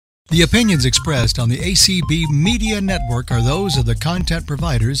The opinions expressed on the ACB Media Network are those of the content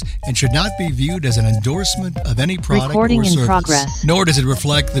providers and should not be viewed as an endorsement of any product Recording or in service. progress. Nor does it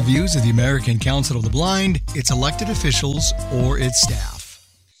reflect the views of the American Council of the Blind, its elected officials, or its staff.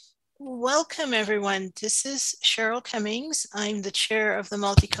 Welcome, everyone. This is Cheryl Cummings. I'm the chair of the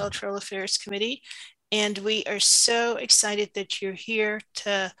Multicultural Affairs Committee, and we are so excited that you're here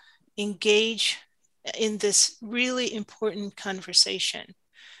to engage in this really important conversation.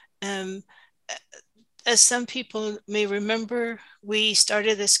 As some people may remember, we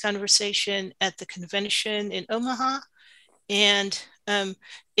started this conversation at the convention in Omaha, and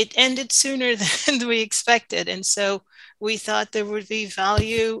it ended sooner than we expected. And so we thought there would be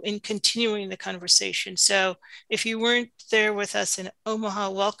value in continuing the conversation. So if you weren't there with us in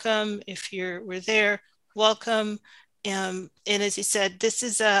Omaha, welcome. If you were there, welcome. And as he said, this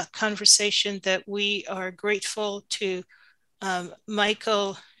is a conversation that we are grateful to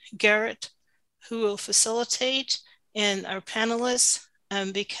Michael Garrett, who will facilitate, and our panelists,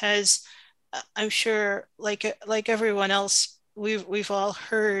 because I'm sure, like everyone else, we've all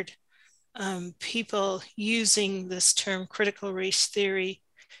heard people using this term critical race theory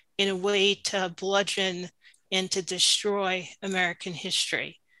in a way to bludgeon and to destroy American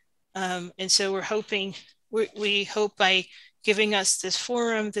history. And so we hope by giving us this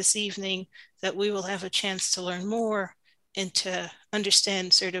forum this evening that we will have a chance to learn more and to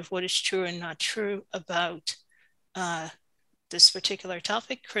understand sort of what is true and not true about this particular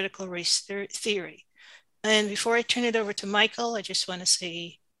topic, critical race theory. And before I turn it over to Michael, I just want to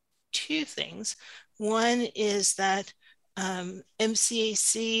say two things. One is that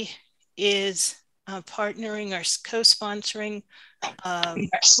MCAC is partnering or co-sponsoring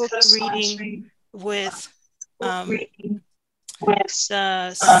book reading with the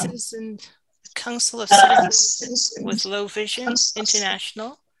Council of Citizens with Low Vision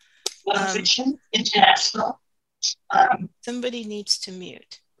International. Somebody needs to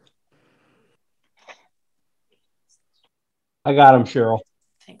mute. I got him, Cheryl.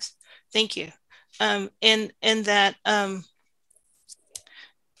 Thanks. Thank you. And that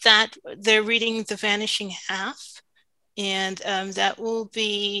that they're reading The Vanishing Half, and that will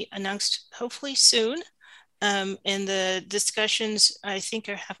be announced hopefully soon. And the discussions, I think,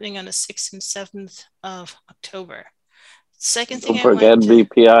 are happening on the 6th and 7th of October. Second thing, don't forget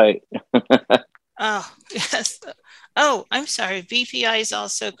BPI. Oh, yes. Oh, I'm sorry. BPI is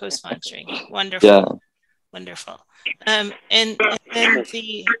also co-sponsoring. Wonderful. Yeah. Wonderful. And then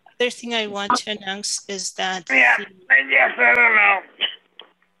the other thing I want to announce is that yes, I don't know.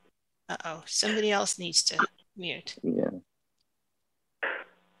 Uh-oh, somebody else needs to mute. Yeah.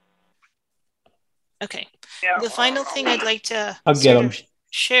 Okay. The final thing I'd like to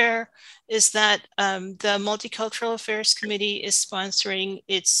share is that the Multicultural Affairs Committee is sponsoring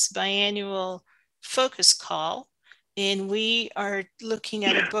its biannual focus call, and we are looking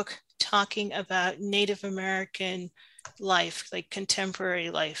at a book talking about Native American life, like contemporary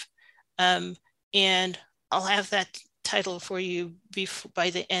life. And I'll have that title for you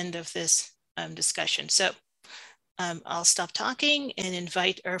by the end of this discussion. So I'll stop talking and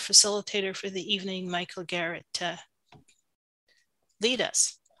invite our facilitator for the evening, Michael Garrett, to lead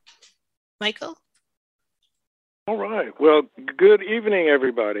us. Michael? All right. Well, good evening,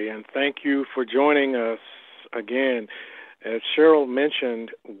 everybody, and thank you for joining us again. As Cheryl mentioned,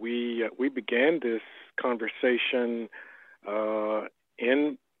 we began this conversation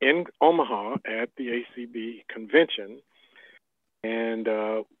in Omaha at the ACB convention, and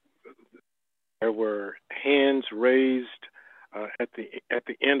there were hands raised at the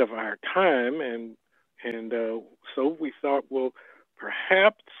end of our time, and so we thought, well,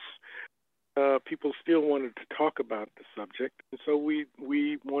 perhaps people still wanted to talk about the subject, and so we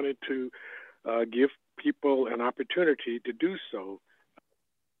wanted to give people an opportunity to do so,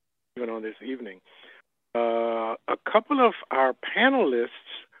 even on this evening. A couple of our panelists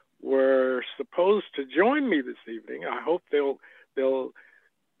were supposed to join me this evening. I hope they'll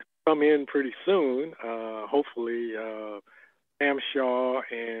come in pretty soon. Hopefully, Pam Shaw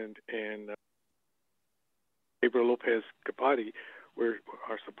and Gabriel Lopez Capati are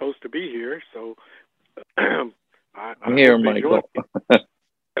supposed to be here. So I'm here, Michael.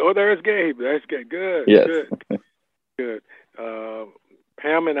 Oh, there's Gabe. There's Gabe. Good. Yes. Good.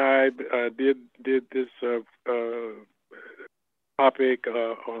 Pam and I did this topic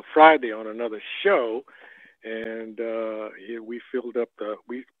on Friday on another show, and we filled up the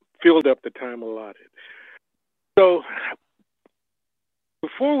time allotted. So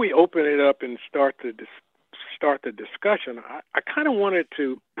before we open it up and start the discussion, I kind of wanted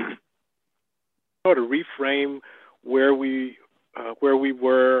to sort of reframe where we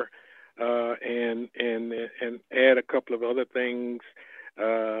were and add a couple of other things,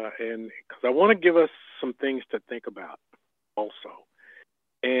 and because I want to give us some things to think about also.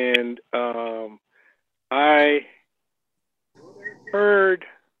 And I heard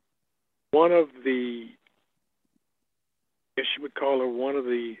one of the, I guess you would call her one of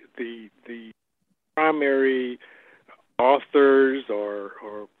the primary authors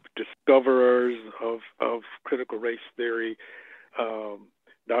or discoverers of critical race theory,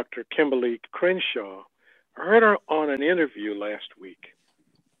 Dr. Kimberly Crenshaw. I heard her on an interview last week,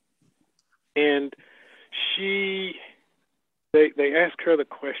 and they asked her the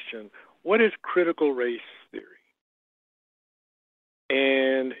question, what is critical race theory?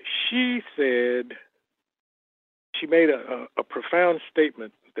 And she said, she made a profound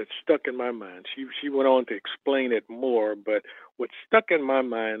statement that stuck in my mind. She went on to explain it more, but what stuck in my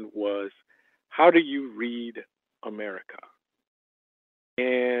mind was, how do you read America?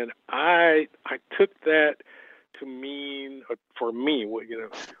 And I took that to mean, for me,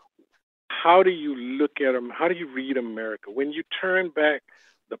 how do you look at them? How do you read America? When you turn back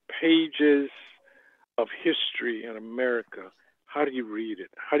the pages of history in America, how do you read it?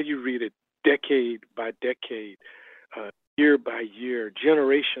 How do you read it decade by decade, year by year,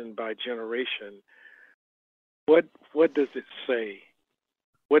 generation by generation? What does it say?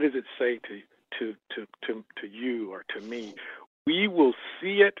 What does it say to you or to me? We will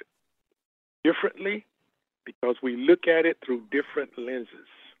see it differently because we look at it through different lenses.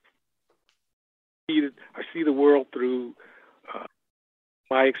 I see the world through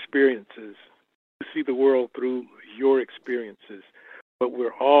my experiences. You see the world through your experiences, but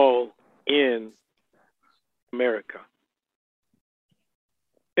we're all in America.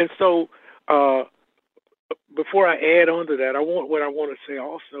 And so, before I add on to that, what I want to say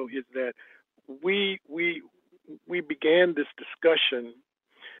also is that we began this discussion,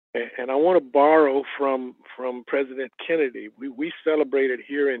 and I want to borrow from President Kennedy. We celebrated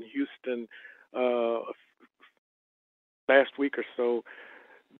here in Houston last week or so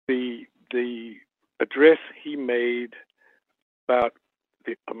the address he made about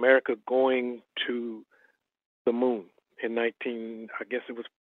America going to the moon in I guess it was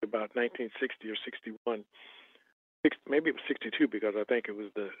about 1960 or 61. Maybe it was 62 because I think it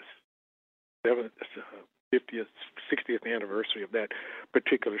was the 50th, 60th anniversary of that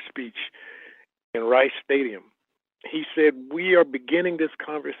particular speech in Rice Stadium. He said, we are beginning this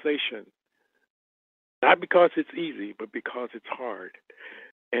conversation not because it's easy, but because it's hard.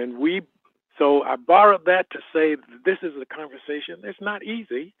 And so I borrowed that to say this is a conversation. It's not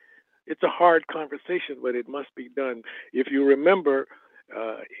easy. It's a hard conversation, but it must be done. If you remember,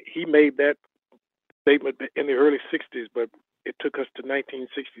 he made that statement in the early 60s, but it took us to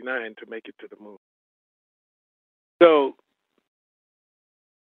 1969 to make it to the moon. So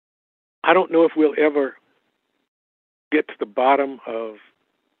I don't know if we'll ever get to the bottom of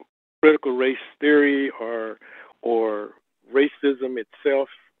critical race theory or racism itself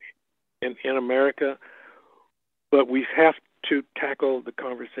in America, but we have to tackle the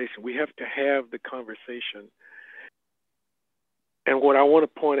conversation. We have to have the conversation. And what I want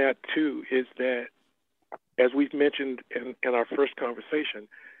to point out, too, is that, as we've mentioned in our first conversation,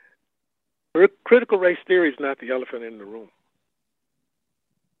 critical race theory is not the elephant in the room.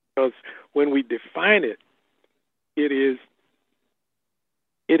 Because when we define it,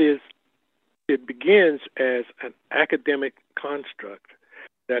 it begins as an academic construct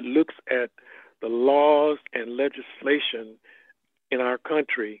that looks at the laws and legislation in our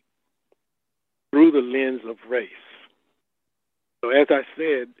country through the lens of race. So as I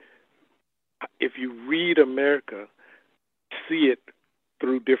said, if you read America, see it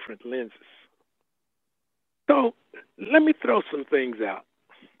through different lenses. So let me throw some things out.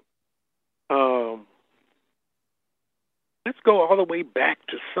 Let's go all the way back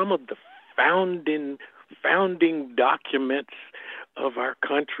to some of the founding documents of our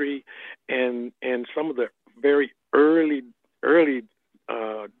country and some of the very early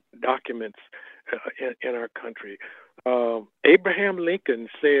documents in our country. Abraham Lincoln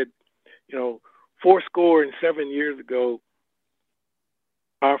said, 77 years ago,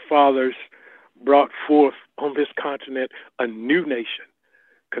 our fathers brought forth on this continent a new nation,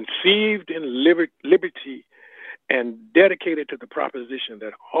 conceived in liberty and dedicated to the proposition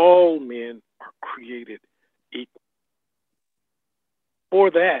that all men are created equal.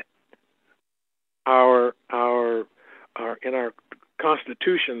 For that, in our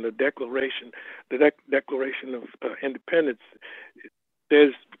Constitution, the Declaration of Independence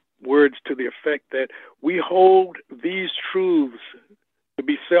says words to the effect that we hold these truths to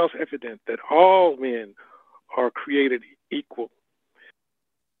be self-evident, that all men are created equal.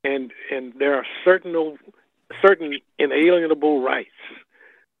 and there are certain inalienable rights,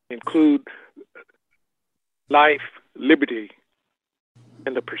 include life, liberty,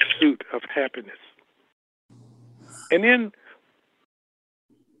 and the pursuit of happiness. And then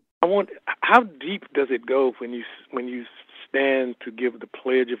how deep does it go when you stand to give the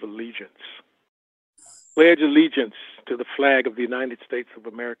Pledge of Allegiance? Pledge allegiance to the flag of the United States of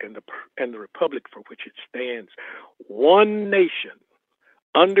America and the republic for which it stands, one nation,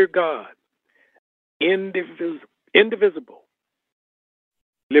 under God, indivisible,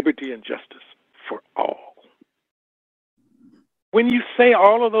 liberty and justice for all. When you say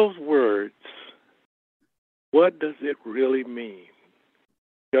all of those words, what does it really mean?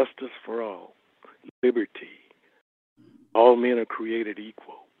 Justice for all, liberty. All men are created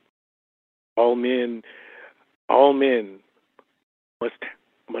equal. All men must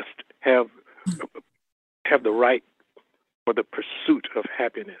have the right for the pursuit of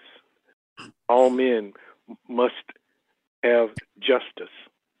happiness. All men must have justice.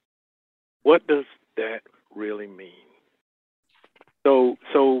 What does that really mean? So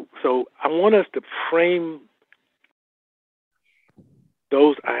I want us to frame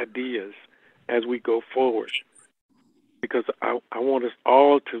those ideas as we go forward, because I want us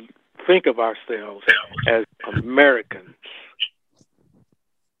all to think of ourselves as Americans.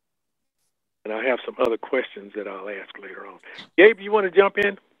 And I have some other questions that I'll ask later on. Gabe, you want to jump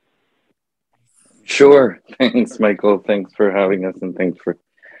in? Sure. Thanks, Michael. Thanks for having us, and thanks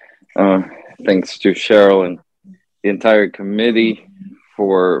to Cheryl and the entire committee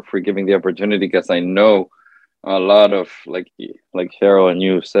for giving the opportunity, because I know a lot of, like Cheryl and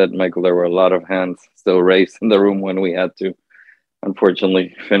you said, Michael, there were a lot of hands still raised in the room when we had to,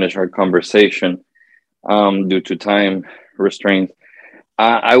 unfortunately, finish our conversation due to time restraints.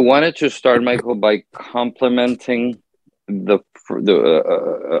 I wanted to start, Michael, by complimenting a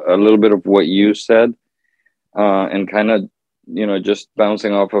little bit of what you said, and kind of, just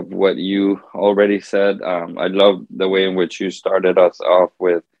bouncing off of what you already said. I love the way in which you started us off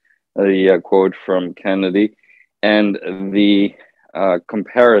with the quote from Kennedy, and the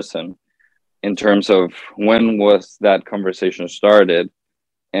comparison in terms of when was that conversation started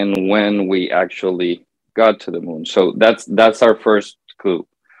and when we actually got to the moon. So that's our first clue.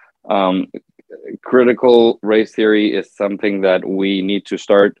 Critical race theory is something that we need to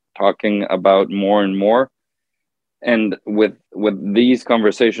start talking about more and more. And with these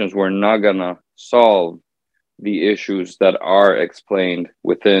conversations, we're not gonna solve the issues that are explained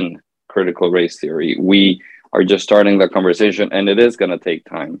within critical race theory. We are just starting the conversation, and it is gonna take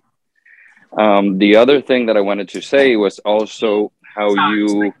time. The other thing that I wanted to say was also how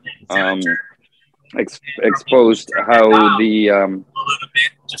you exposed how the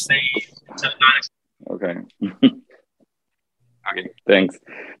okay. Okay, thanks.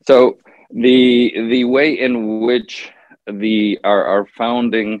 So the way in which our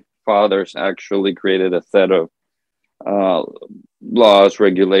founding fathers actually created a set of laws,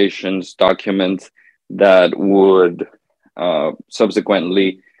 regulations, documents that would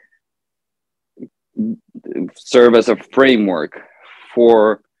subsequently serve as a framework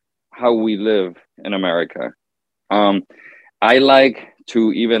for how we live in America. I like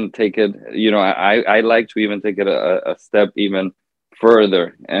to even take it, I like to even take it a step even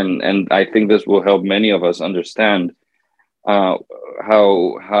further, and I think this will help many of us understand how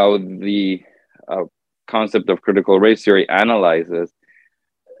the concept of critical race theory analyzes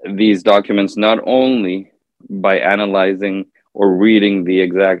these documents, not only by analyzing or reading the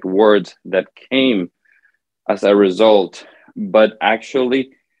exact words that came as a result, but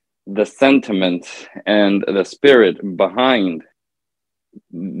actually the sentiment and the spirit behind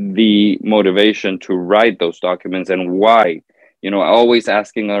the motivation to write those documents, and why. Always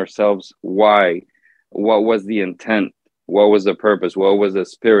asking ourselves why. What was the intent? What was the purpose? What was the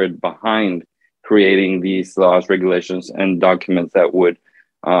spirit behind creating these laws, regulations, and documents that would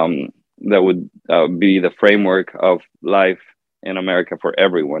be the framework of life in America for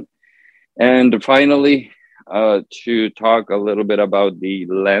everyone? And finally, to talk a little bit about the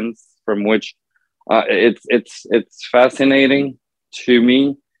lens from which it's fascinating to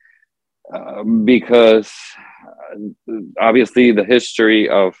me, because obviously the history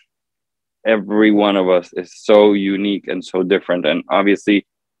of every one of us is so unique and so different, and obviously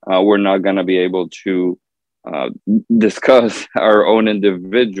we're not going to be able to discuss our own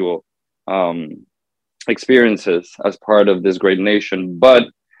individual experiences as part of this great nation, but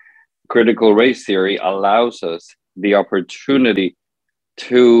critical race theory allows us the opportunity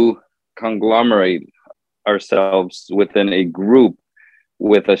to conglomerate ourselves within a group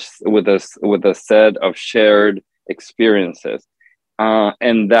with a set of shared experiences.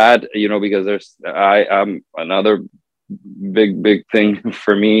 And that, because another big thing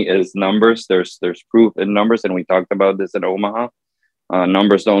for me is numbers. There's proof in numbers, and we talked about this in Omaha.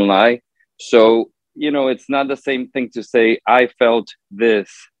 Numbers don't lie. So, it's not the same thing to say I felt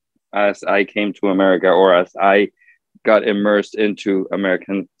this as I came to America or as I got immersed into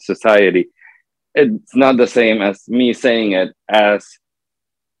American society. It's not the same as me saying it as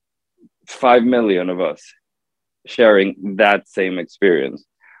 5 million of us sharing that same experience.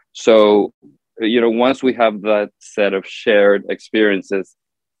 So, once we have that set of shared experiences,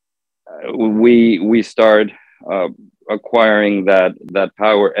 we start acquiring that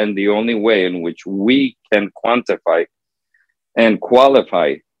power. And the only way in which we can quantify and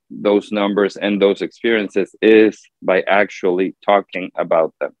qualify those numbers and those experiences is by actually talking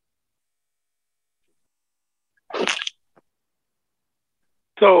about them.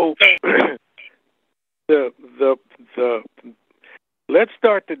 So the let's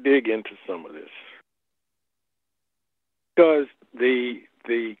start to dig into some of this, because the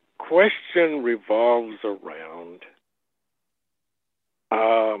question revolves around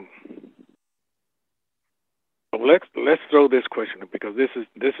let's throw this question up, because this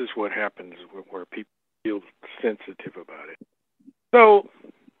is what happens where people feel sensitive about it. So,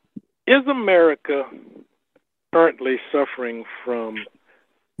 is America currently suffering from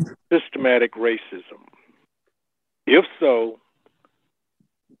systematic racism? If so,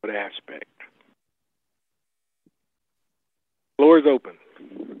 what aspect? Floor is open.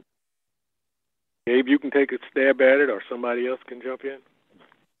 Gabe, you can take a stab at it, or somebody else can jump in.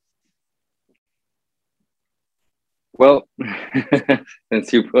 Well,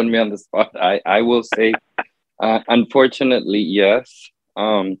 since you put me on the spot, I will say, unfortunately, yes.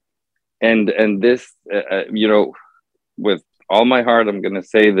 And this, with all my heart, I'm going to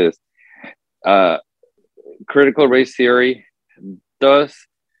say this. Critical race theory does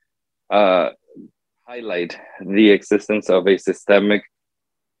highlight the existence of a systemic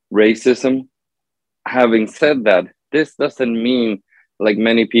racism. Having said that, this doesn't mean, like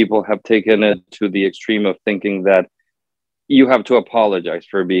many people have taken it to the extreme of thinking, that you have to apologize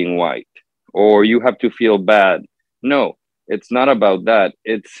for being white or you have to feel bad. No, it's not about that.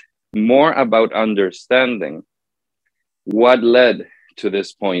 It's more about understanding what led to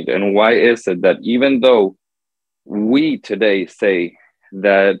this point, and why is it that even though we today say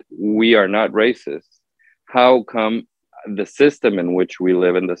that we are not racist, how come the system in which we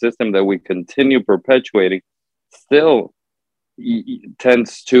live and the system that we continue perpetuating still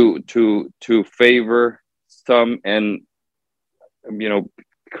tends to favor some and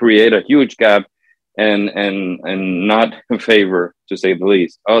create a huge gap and not favor, to say the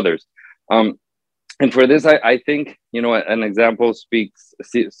least, others. And for this, I think an example speaks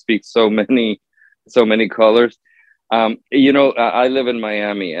so many colors. I live in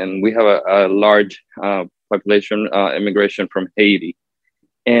Miami, and we have a large population immigration from Haiti,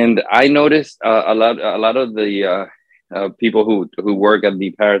 and I noticed a lot of the people who work at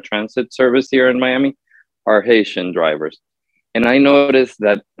the paratransit service here in Miami are Haitian drivers. And I noticed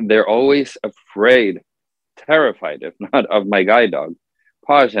that they're always afraid, terrified, if not, of my guide dog,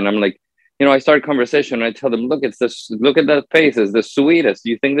 Posh. And I'm like, I start conversation and I tell them, look at that face, it's the sweetest.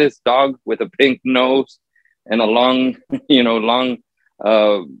 Do you think this dog with a pink nose and a long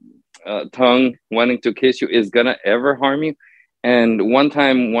tongue wanting to kiss you is gonna ever harm you? And one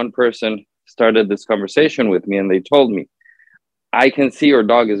time, one person started this conversation with me, and they told me, I can see your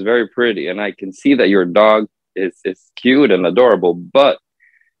dog is very pretty, and I can see that your dog is cute and adorable, but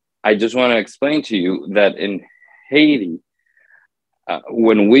I just want to explain to you that in Haiti,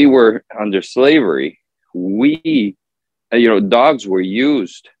 when we were under slavery, dogs were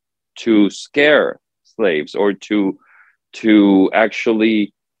used to scare slaves or to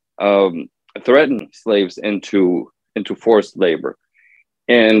actually threaten slaves into forced labor.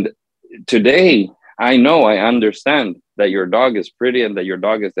 And today, I understand that your dog is pretty and that your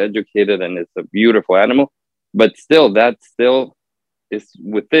dog is educated and it's a beautiful animal. But still, that still is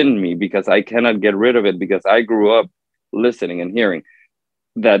within me, because I cannot get rid of it, because I grew up listening and hearing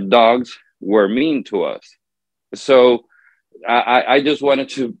that dogs were mean to us. So I just wanted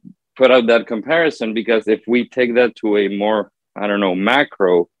to put out that comparison, because if we take that to a more,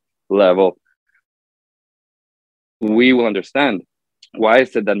 macro level, we will understand why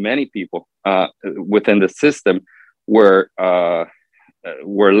is it that many people within the system were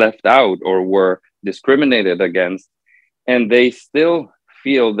left out or were discriminated against, and they still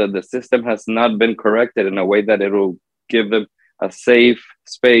feel that the system has not been corrected in a way that it will give them a safe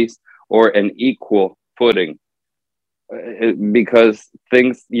space or an equal footing, because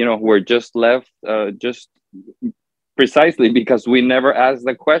things were just left just precisely because we never asked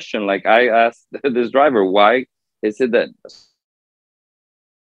the question. Like I asked this driver, why is it that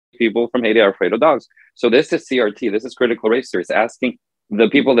people from Haiti are afraid of dogs? So this is CRT, this is critical race theory. It's asking the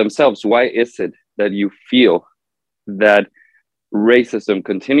people themselves, why is it that you feel that racism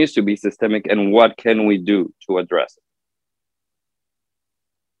continues to be systemic, and what can we do to address it?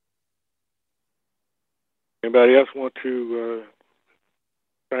 Anybody else want to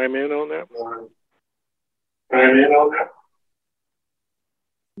chime in on that?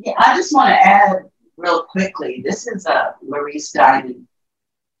 Yeah, I just want to add real quickly. This is Maurice Diamond.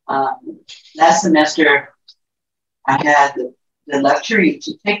 Last semester, I had the luxury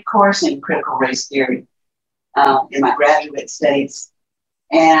to take a course in critical race theory in my graduate studies.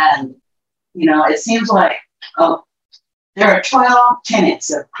 And, it seems like there are 12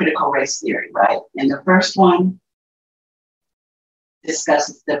 tenets of critical race theory, right? And the first one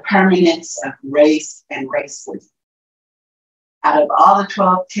discusses the permanence of race and racism. Out of all the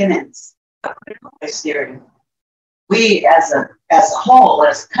 12 tenets of critical race theory, we as a whole,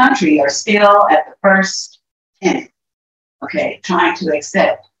 as a country, are still at the first tenet, okay, trying to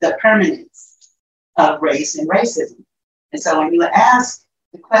accept the permanence of race and racism. And so when you ask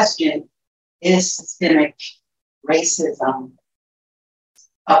the question, is systemic racism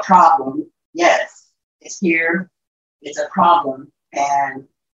a problem? Yes, it's here, it's a problem, and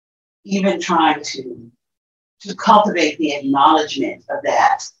even trying to cultivate the acknowledgement of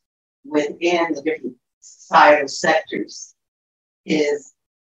that within the different societal sectors is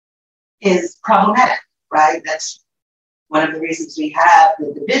problematic, right? That's one of the reasons we have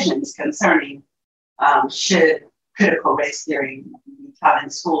the divisions concerning should critical race theory be taught in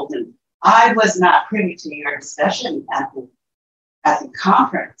schools. And I was not privy to your discussion at the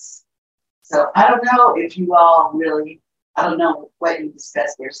conference. So I don't know if you all really, I don't know what you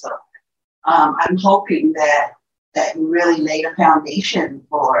discussed there. So I'm hoping that you really laid a foundation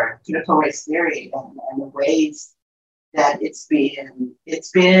for critical race theory and the ways that it's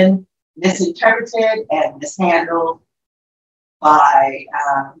been misinterpreted and mishandled by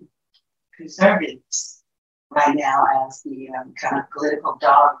conservatives right now as the kind of political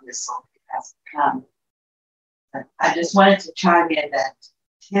dog whistle it has become. But I just wanted to chime in that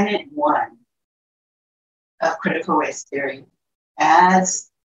tenet 1 of critical race theory as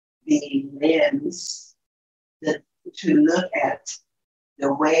the lens to look at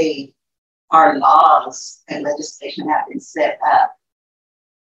the way our laws and legislation have been set up,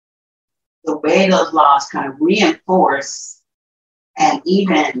 the way those laws kind of reinforce and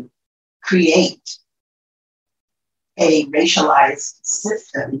even create a racialized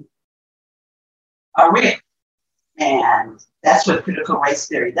system are real. And that's what critical race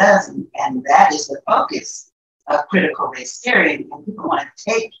theory does. And that is the focus of critical race theory. And people want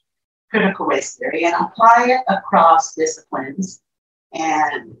to take critical race theory and apply it across disciplines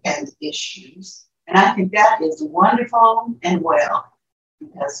and issues. And I think that is wonderful and well,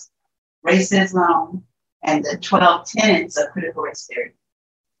 because racism and the 12 tenets of critical race theory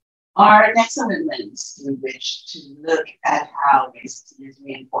are an excellent lens through which to look at how racism is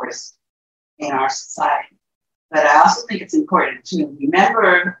reinforced in our society. But I also think it's important to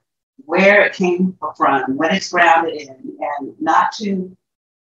remember where it came from, what it's grounded in, and not to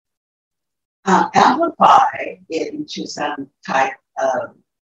amplify it into some type of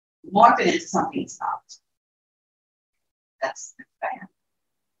morph it into something it's not. That's the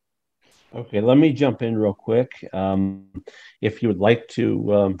plan. Okay, let me jump in real quick. If you would like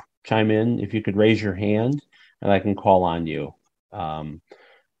to chime in, if you could raise your hand and I can call on you.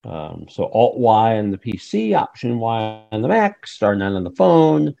 So Alt-Y on the PC, Option Y on the Mac, star 9 on the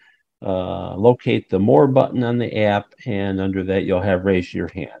phone, locate the More button on the app, and under that you'll have raise your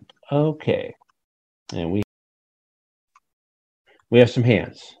hand. Okay, and we have some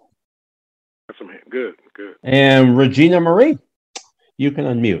hands. Good. And Regina Marie, you can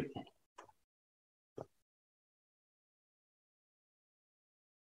unmute.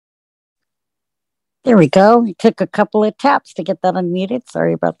 There we go. It took a couple of taps to get that unmuted.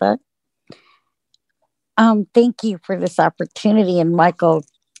 Sorry about that. Thank you for this opportunity. And Michael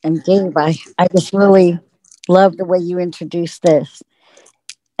and Gabe, I just really love the way you introduced this.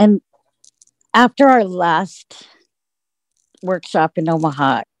 And after our last workshop in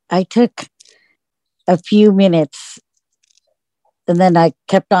Omaha, I took a few minutes and then I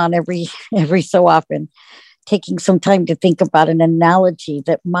kept on every so often, taking some time to think about an analogy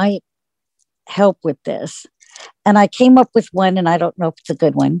that might help with this. And I came up with one, and I don't know if it's a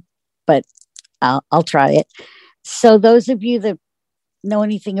good one, but I'll try it. So those of you that know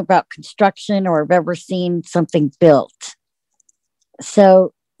anything about construction or have ever seen something built,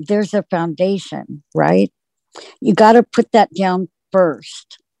 so there's a foundation, right? You got to put that down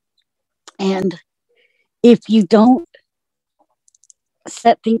first. And if you don't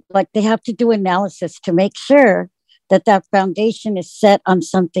set things, like they have to do analysis to make sure that that foundation is set on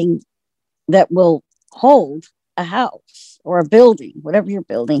something that will hold a house or a building, whatever you're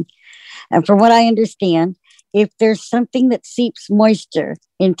building. And from what I understand, if there's something that seeps moisture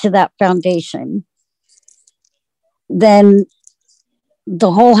into that foundation, then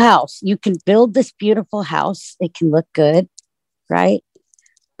the whole house, you can build this beautiful house. It can look good, right?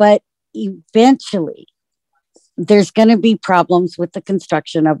 But eventually, there's going to be problems with the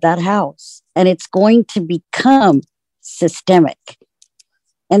construction of that house, and it's going to become systemic.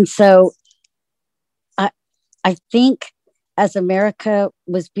 And so I think as America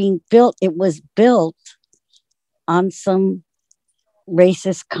was being built, it was built on some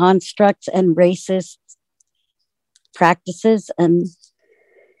racist constructs and racist practices, and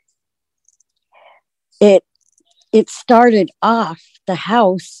it started off the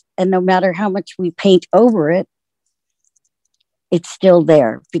house, and no matter how much we paint over it, it's still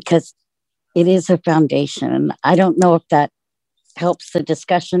there because it is a foundation. I don't know if that helps the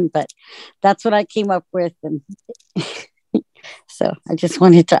discussion, but that's what I came up with, and so I just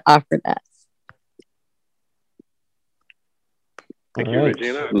wanted to offer that. Thank you,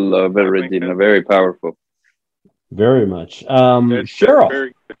 Regina. Love it, Regina. Very powerful. Very much. Cheryl.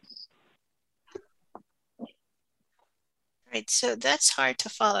 Very right, so that's hard to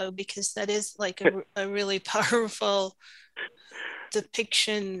follow because that is like a really powerful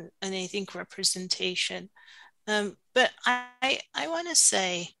depiction and I think representation. But I want to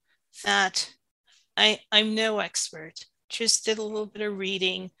say that I'm no expert. Just did a little bit of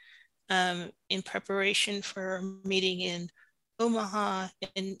reading in preparation for our meeting in Omaha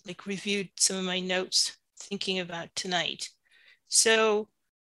and like reviewed some of my notes thinking about tonight. So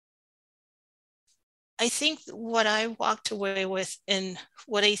I think what I walked away with and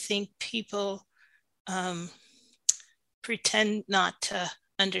what I think people pretend not to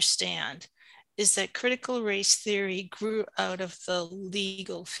understand is that critical race theory grew out of the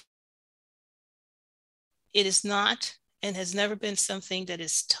legal field. It is not and has never been something that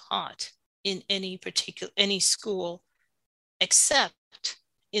is taught in any school except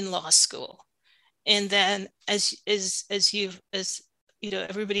in law school. And then as you know,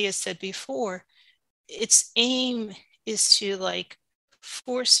 everybody has said before, its aim is to like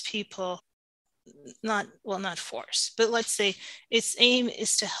force people, not force, but let's say its aim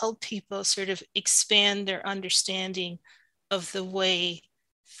is to help people sort of expand their understanding of the way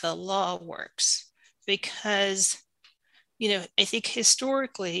the law works. Because, you know, I think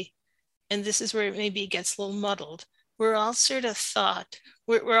historically, and this is where it maybe gets a little muddled, we're all sort of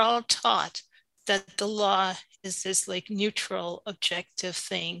we're all taught that the law is this like neutral, objective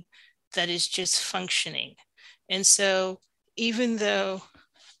thing that is just functioning. And so even though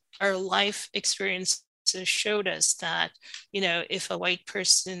our life experiences showed us that, you know, if a white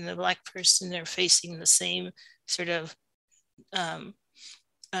person and a black person are facing the same sort of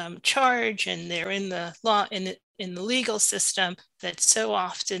charge and they're in the law, in the legal system, that so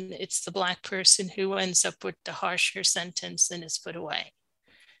often it's the black person who ends up with the harsher sentence and is put away.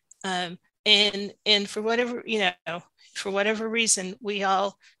 And for whatever, you know, for whatever reason, we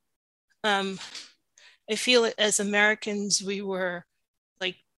all, I feel it as Americans, we were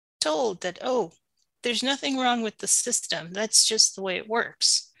like told that, oh, there's nothing wrong with the system. That's just the way it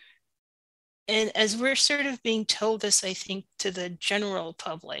works. And as we're sort of being told this, I think, to the general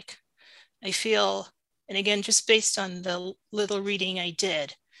public, I feel, and again, just based on the little reading I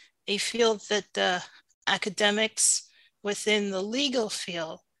did, I feel that the academics within the legal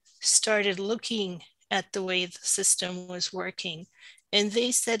field started looking at the way the system was working. And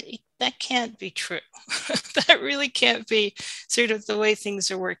they said, that can't be true. That really can't be sort of the way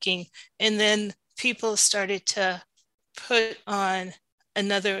things are working. And then people started to put on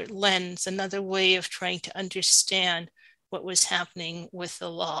another lens, another way of trying to understand what was happening with the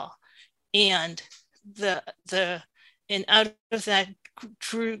law. And and out of that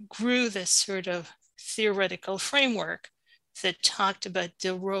grew this sort of theoretical framework that talked about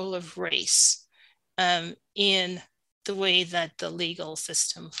the role of race in the way that the legal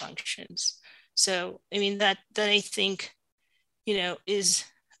system functions. So, I mean, that I think, you know, is,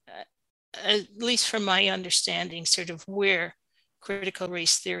 at least from my understanding, sort of where critical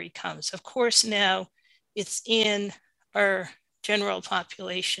race theory comes. Of course, now it's in our general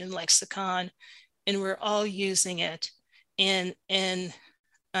population lexicon, and we're all using it. And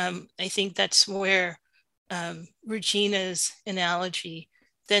I think that's where Regina's analogy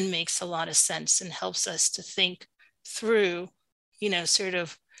then makes a lot of sense and helps us to think through, you know, sort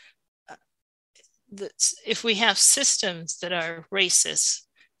of if we have systems that are racist,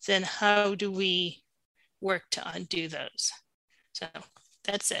 then how do we work to undo those? So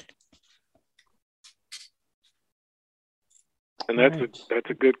that's it. And that's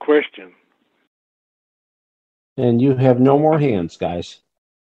a good question. And you have no more hands, guys.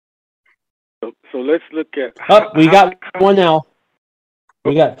 So let's look at. We got one now.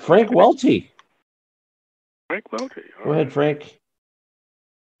 We got Frank Welty. Frank Welty. Go ahead, Frank.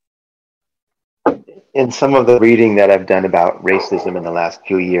 In some of the reading that I've done about racism in the last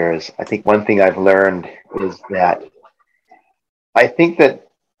few years, I think one thing I've learned is that I think that,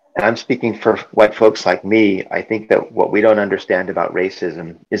 and I'm speaking for white folks like me, I think that what we don't understand about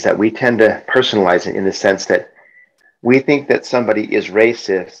racism is that we tend to personalize it in the sense that we think that somebody is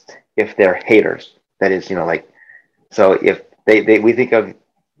racist if they're haters. That is, so if we think of,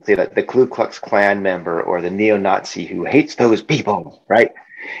 say, the Ku Klux Klan member or the neo-Nazi who hates those people, right?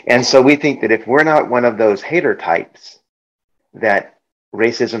 And so we think that if we're not one of those hater types, that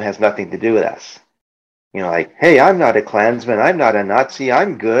racism has nothing to do with us. Hey, I'm not a Klansman, I'm not a Nazi,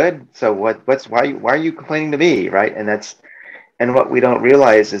 I'm good. So why are you complaining to me, right? And what we don't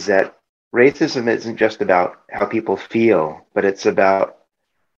realize is that racism isn't just about how people feel, but it's about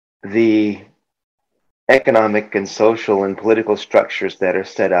the economic and social and political structures that are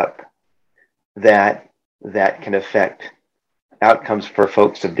set up that can affect outcomes for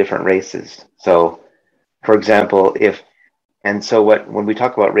folks of different races. So, for example, when we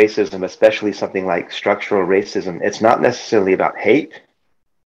talk about racism, especially something like structural racism, it's not necessarily about hate,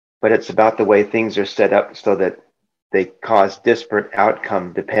 but it's about the way things are set up so that they cause disparate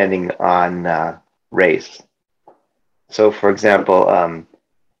outcome depending on race. So, for example,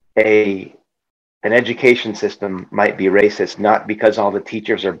 an education system might be racist, not because all the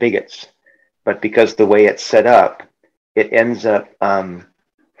teachers are bigots, but because the way it's set up, it ends up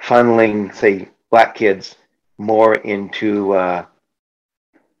funneling, say, Black kids more into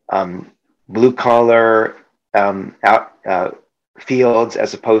blue collar fields,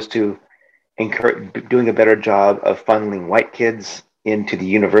 as opposed to doing a better job of funneling white kids into the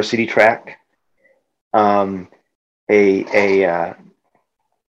university track. A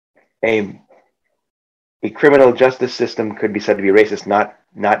criminal justice system could be said to be racist, not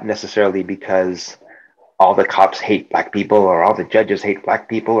necessarily because all the cops hate Black people or all the judges hate Black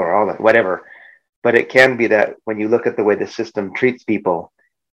people or all that, whatever. But it can be that when you look at the way the system treats people,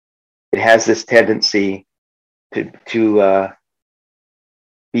 it has this tendency to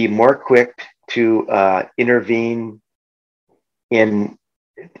be more quick to intervene and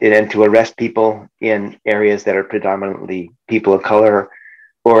to arrest people in areas that are predominantly people of color,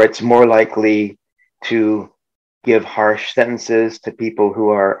 or it's more likely to give harsh sentences to people who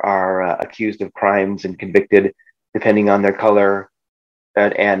are accused of crimes and convicted, depending on their color,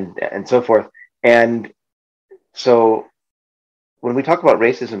 and so forth. And so, when we talk about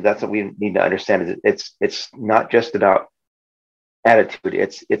racism, that's what we need to understand: is it's not just about attitude;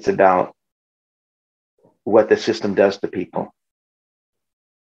 it's about what the system does to people.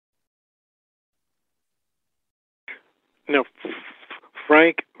 Now,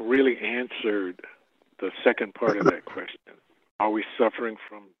 Frank really answered the second part of that question. Are we suffering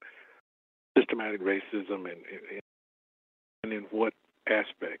from systematic racism, and in what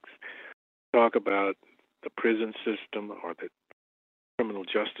aspects? Talk about the prison system or the criminal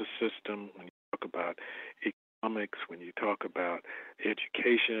justice system, when you talk about economics, when you talk about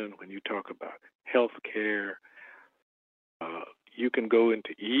education, when you talk about health care, you can go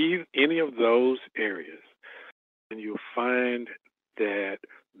into any of those areas and you'll find that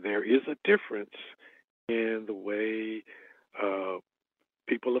there is a difference in the way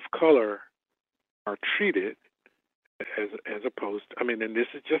people of color are treated as opposed to, and this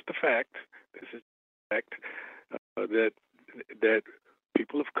is just a fact. This is a fact that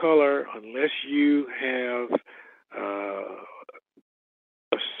people of color, unless you have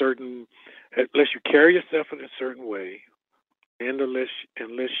unless you carry yourself in a certain way, and unless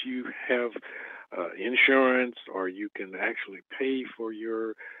you have insurance, or you can actually pay for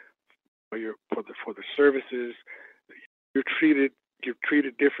the services, you're treated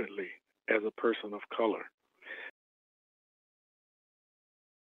differently as a person of color.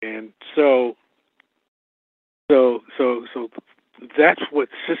 And so that's what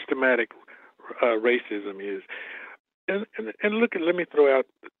systematic racism is. And let me throw out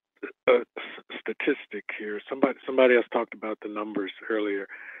a statistic here. Somebody else talked about the numbers earlier.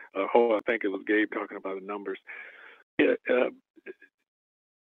 I think it was Gabe talking about the numbers. It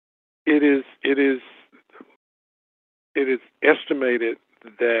is estimated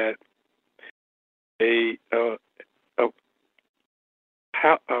that a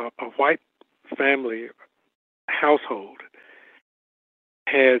white family household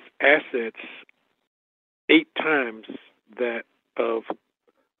has assets 8 times that of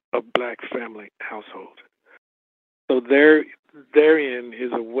a black family household. So therein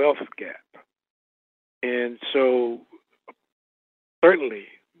is a wealth gap. And so certainly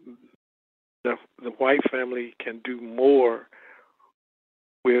the white family can do more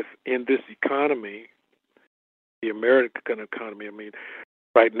in this economy, the American economy. I mean,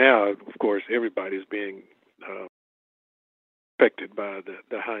 right now, of course, everybody's being affected by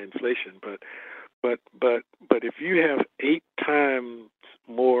the high inflation, but if you have 8 times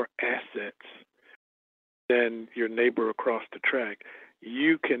more assets than your neighbor across the track,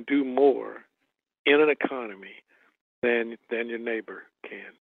 you can do more in an economy than your neighbor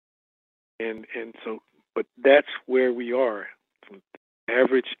can. And so, but that's where we are, from the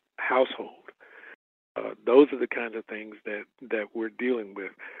average household. Those are the kinds of things that we're dealing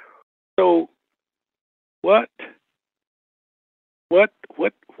with. So, what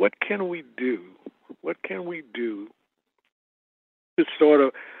can we do? What can we do to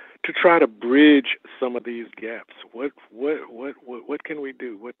try to bridge some of these gaps? What can we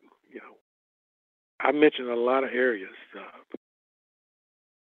do? I mentioned a lot of areas: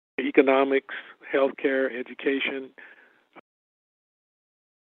 economics, healthcare, education.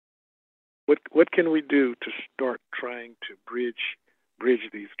 What can we do to start trying to bridge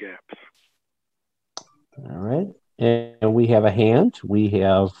these gaps? All right, and we have a hand. We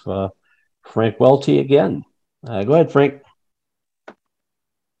have Frank Welty again. Go ahead, Frank.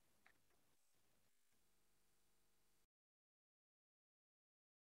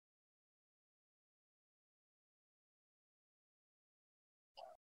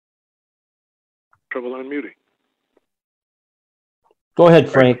 Trouble unmuting. Go ahead,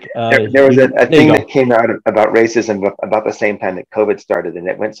 Frank. There was a thing that came out about racism about the same time that COVID started, and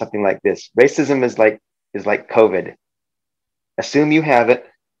it went something like this: racism is like COVID. Assume you have it,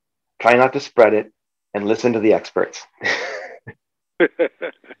 try not to spread it, and listen to the experts.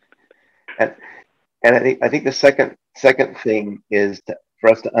 and I think the second thing is for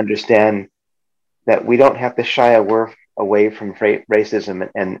us to understand that we don't have to shy away from racism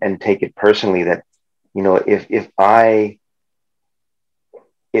and take it personally. That, you know, if I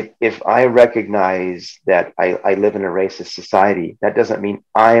recognize that I live in a racist society, that doesn't mean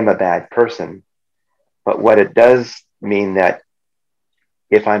I'm a bad person. But what it does mean that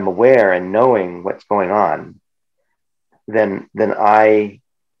if I'm aware and knowing what's going on, then I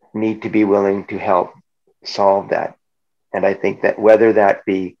need to be willing to help solve that. And I think that whether that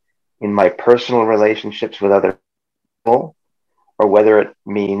be in my personal relationships with other people, or whether it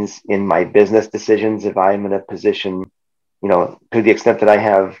means in my business decisions, if I'm in a position, you know, to the extent that I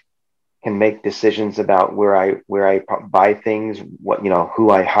can make decisions about where I buy things, what, you know,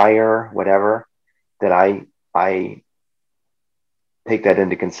 who I hire, whatever, that I take that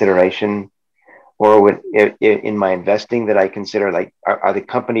into consideration. Or in my investing, that I consider, like, are the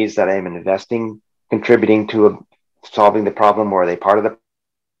companies that I'm investing contributing to solving the problem, or are they part of the?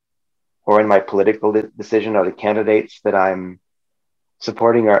 Or in my political decision, are the candidates that I'm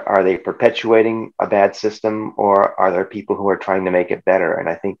supporting, are they perpetuating a bad system, or are there people who are trying to make it better? And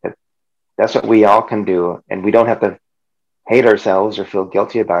I think that's what we all can do. And we don't have to hate ourselves or feel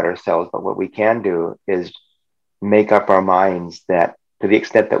guilty about ourselves, but what we can do is make up our minds that, to the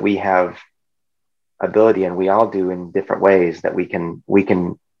extent that we have ability, and we all do in different ways, that we can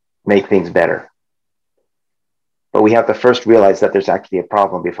make things better. But we have to first realize that there's actually a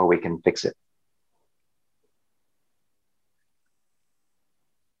problem before we can fix it.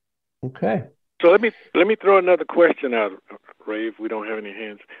 Okay. So let me throw another question out, Ray, if we don't have any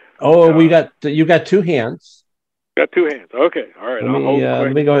hands. Oh, you got 2 hands. Got 2 hands. Okay. All right.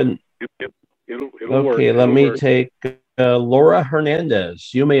 Let me go ahead. It'll work. Okay, let me take Laura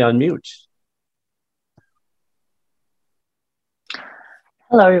Hernandez. You may unmute.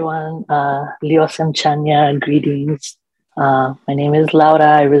 Hello, everyone. Leo Semchanya, greetings. My name is Laura.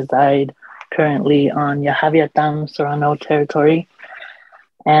 I reside currently on Yahaviatam, Serrano territory.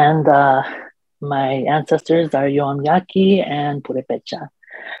 And my ancestors are Yoam Yaqui and Purepecha.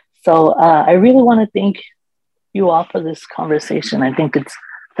 So I really want to thank you all for this conversation. I think it's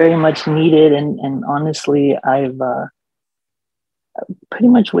very much needed. And honestly, I've pretty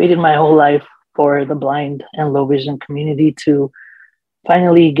much waited my whole life for the blind and low vision community to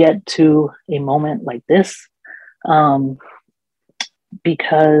finally get to a moment like this.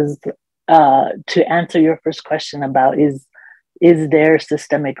 Because to answer your first question about is there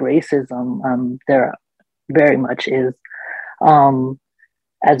systemic racism? There very much is.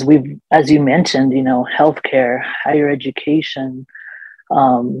 As you mentioned, you know, healthcare, higher education,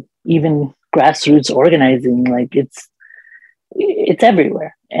 even grassroots organizing. Like it's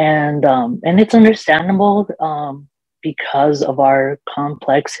everywhere, and it's understandable because of our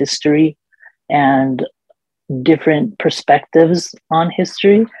complex history and different perspectives on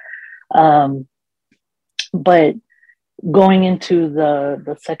history. But going into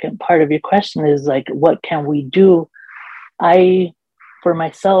the second part of your question is like, what can we do? For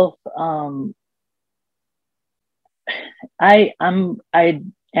myself, I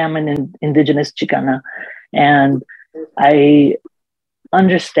am an indigenous Chicana, and I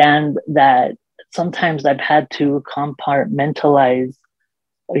understand that sometimes I've had to compartmentalize,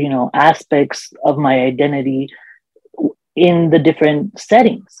 aspects of my identity in the different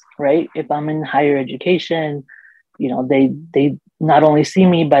settings, right? If I'm in higher education, they not only see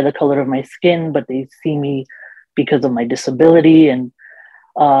me by the color of my skin, but they see me because of my disability. And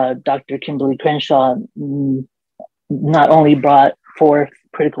Dr. Kimberly Crenshaw not only brought forth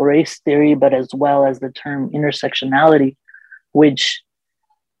critical race theory, but as well as the term intersectionality, which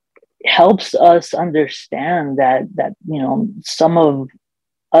helps us understand that some of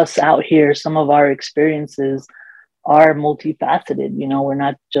us out here, some of our experiences are multifaceted. We're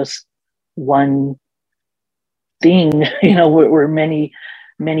not just one thing, we're many,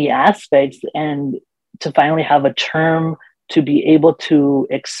 many aspects. And to finally have a term to be able to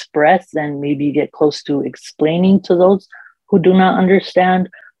express and maybe get close to explaining to those who do not understand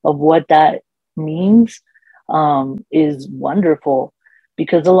of what that means is wonderful,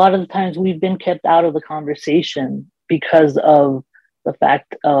 because a lot of the times we've been kept out of the conversation because of the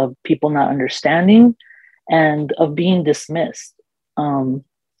fact of people not understanding and of being dismissed.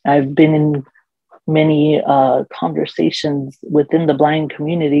 I've been in many conversations within the blind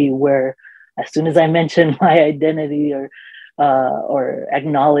community where as soon as I mention my identity or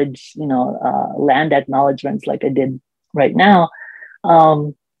acknowledge, land acknowledgements like I did right now,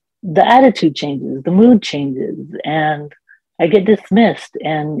 the attitude changes, the mood changes, and I get dismissed.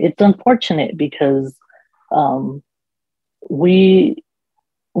 And it's unfortunate because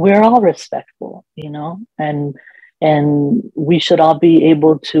we're all respectful, and we should all be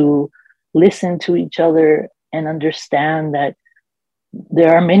able to listen to each other and understand that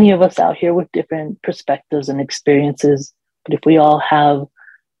there are many of us out here with different perspectives and experiences. But if we all have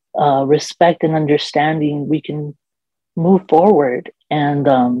respect and understanding, we can move forward.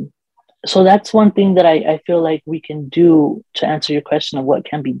 And so that's one thing that I feel like we can do to answer your question of what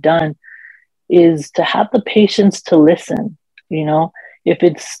can be done, is to have the patience to listen. If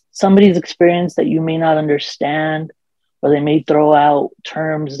it's somebody's experience that you may not understand, or they may throw out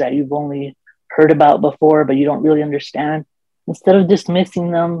terms that you've only heard about before, but you don't really understand, instead of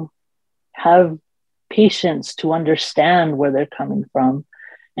dismissing them, have patience to understand where they're coming from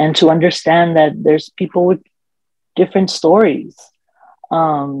and to understand that there's people with different stories.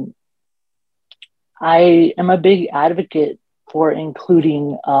 I am a big advocate for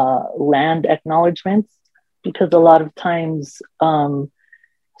including land acknowledgements, because a lot of times,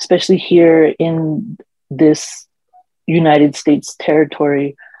 especially here in this United States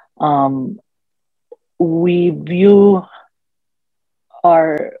territory, we view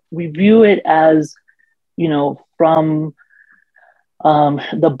it as, from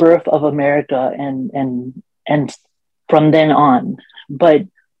the birth of America and from then on. But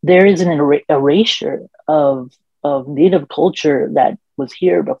there is an erasure of Native culture that was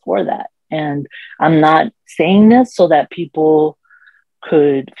here before that. And I'm not saying this so that people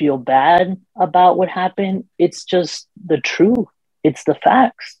could feel bad about what happened. It's just the truth. It's the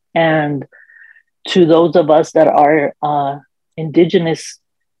facts. And to those of us that are indigenous,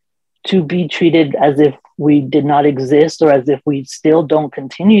 to be treated as if we did not exist or as if we still don't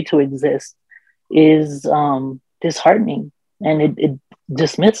continue to exist is disheartening and it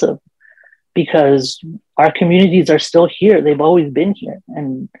dismissive, because our communities are still here. They've always been here.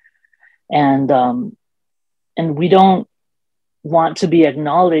 And we don't want to be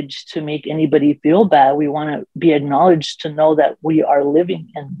acknowledged to make anybody feel bad. We want to be acknowledged to know that we are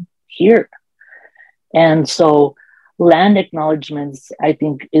living in here. And so land acknowledgements, I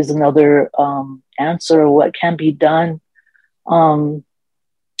think, is another answer of what can be done to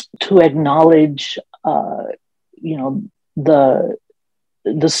acknowledge,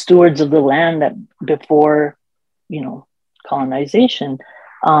 the stewards of the land that before, colonization.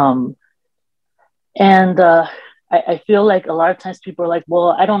 I feel like a lot of times people are like, well,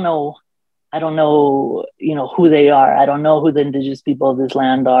 I don't know, who they are. I don't know who the indigenous people of this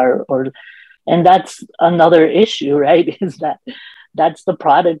land are, and that's another issue, right? Is that's the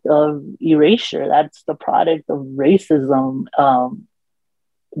product of erasure. That's the product of racism,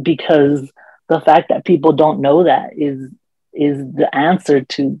 because the fact that people don't know that is the answer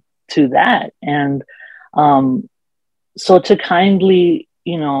to to that. And so to kindly,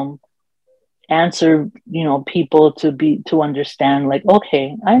 answer, people to understand, like,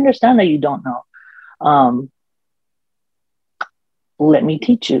 okay, I understand that you don't know. Let me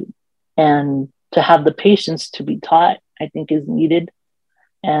teach you. And to have the patience to be taught, I think, is needed.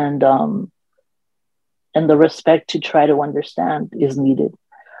 And the respect to try to understand is needed.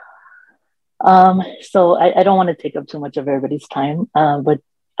 So I don't want to take up too much of everybody's time, but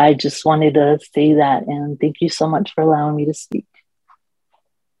I just wanted to say that, and thank you so much for allowing me to speak.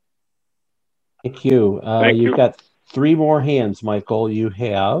 Thank you. You've got 3 more hands, Michael. You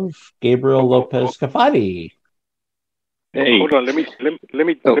have Gabriel Lopez Cafati. Hey. Hold on. Let me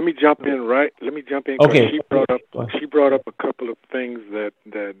jump in. Right. Let me jump in. Okay. She brought up a couple of things that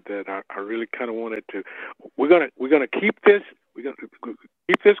I really kind of wanted to. We're gonna keep this. We're gonna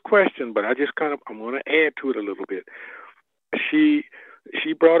keep this question, but I want to add to it a little bit. She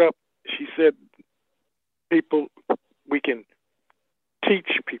brought up. She said, people, we can teach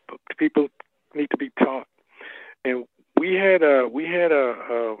people. People need to be taught. And we had a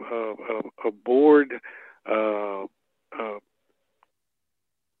board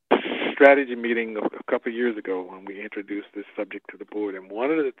strategy meeting a couple of years ago when we introduced this subject to the board. And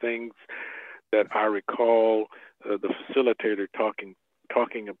one of the things that I recall the facilitator talking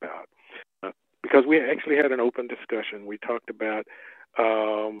about, because we actually had an open discussion, we talked about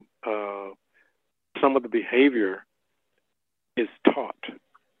some of the behavior is taught.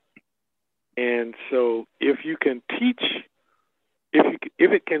 And so if you can teach, if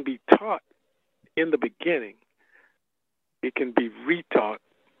it can be taught in the beginning, it can be retaught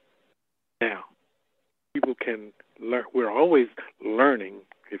now. People can learn. We're always learning.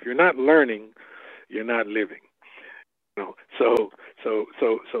 If you're not learning, you're not living. So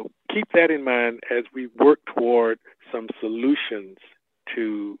keep that in mind as we work toward some solutions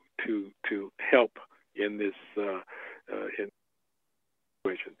to help in this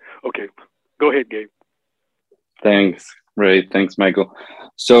situation. Okay, go ahead, Gabe. Thanks, Ray. Thanks, Michael.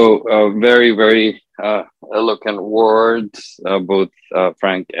 So very, very eloquent words, both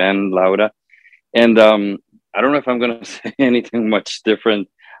Frank and Laura. And I don't know if I'm going to say anything much different.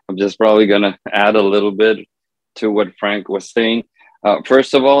 I'm just probably going to add a little bit to what Frank was saying.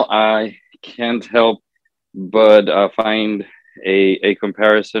 First of all, I can't help but find a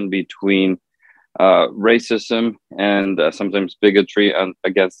comparison between racism and sometimes bigotry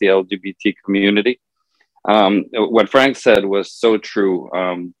against the LGBT community. What Frank said was so true.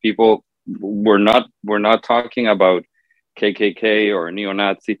 People, we're not talking about KKK or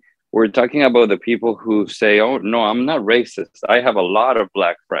neo-Nazi. We're talking about the people who say, "Oh no, I'm not racist. I have a lot of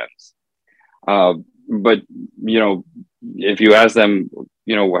Black friends." But if you ask them,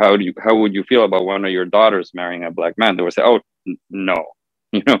 how would you feel about one of your daughters marrying a Black man? They would say, "Oh no."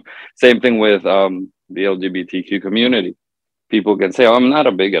 Same thing with the LGBTQ community. People can say, "Oh, I'm not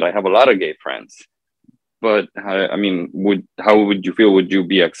a bigot. I have a lot of gay friends." But I mean, how would you feel? Would you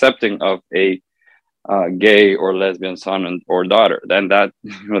be accepting of a gay or lesbian son or daughter? Then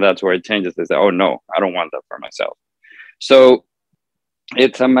that's where it changes. They say, "Oh no, I don't want that for myself." So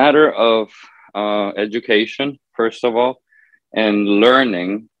it's a matter of education, first of all, and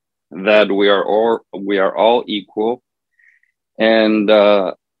learning that we are all equal. And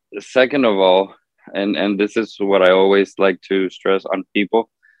second of all, and this is what I always like to stress on people,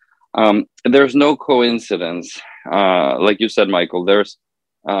 there's no coincidence. Like you said, Michael, there's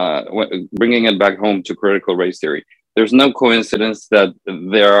bringing it back home to critical race theory. There's no coincidence that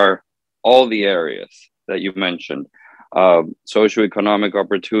there are all the areas that you mentioned, socioeconomic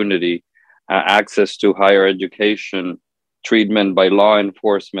opportunity, access to higher education, treatment by law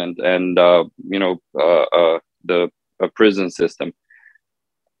enforcement, and the prison system.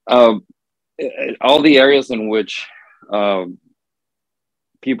 All the areas in which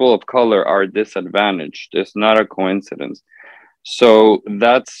people of color are disadvantaged. It's not a coincidence. So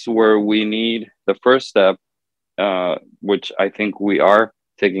that's where we need the first step, which I think we are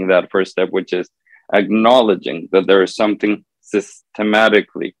taking that first step, which is acknowledging that there is something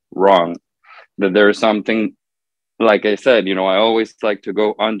systematically wrong, that there is something, like I said, I always like to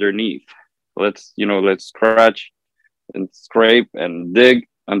go underneath. Let's scratch and scrape and dig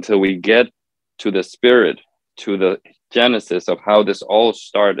until we get to the spirit, to the genesis of how this all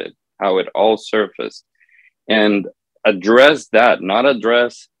started, how it all surfaced, and address that, not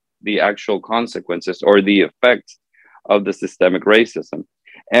address the actual consequences or the effects of the systemic racism.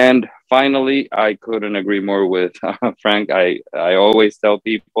 And finally, I couldn't agree more with Frank. I always tell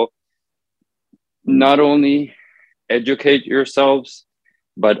people, not only educate yourselves,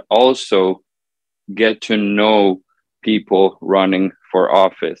 but also get to know people running for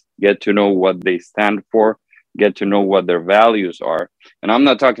office, get to know what they stand for, get to know what their values are. And I'm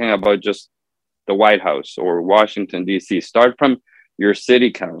not talking about just the White House or Washington, D.C. Start from your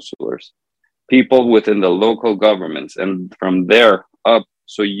city councilors, people within the local governments, and from there up,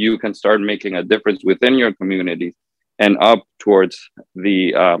 so you can start making a difference within your community and up towards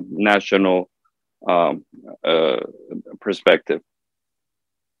the national perspective.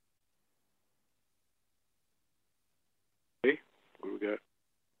 Okay, what we got?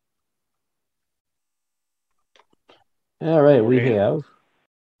 All right, we have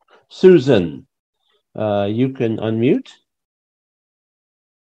Susan. You can unmute.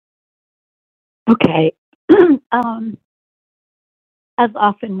 Okay. As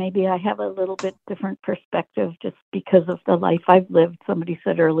often, maybe I have a little bit different perspective just because of the life I've lived. Somebody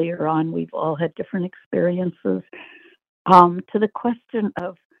said earlier on, we've all had different experiences. To the question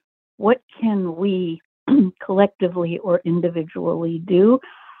of what can we collectively or individually do,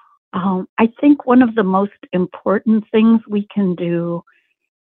 I think one of the most important things we can do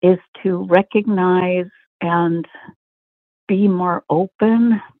is to recognize and be more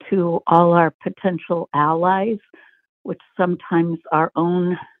open to all our potential allies, which sometimes our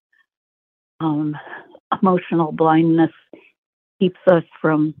own emotional blindness keeps us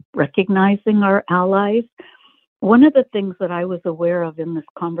from recognizing our allies. One of the things that I was aware of in this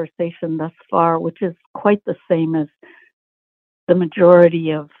conversation thus far, which is quite the same as the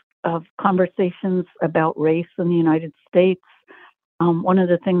majority of conversations about race in the United States, one of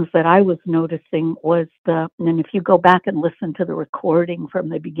the things that I was noticing was and if you go back and listen to the recording from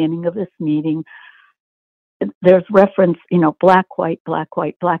the beginning of this meeting, there's reference, black, white, black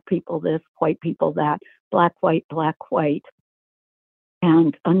people this, white people that, black, white.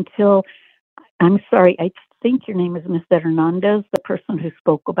 And until, I'm sorry, I think your name is Mr. Hernandez, the person who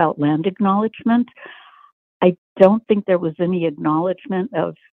spoke about land acknowledgement. I don't think there was any acknowledgement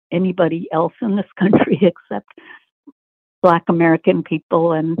of anybody else in this country except Black American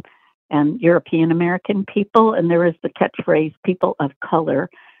people and European American people. And there is the catchphrase, people of color,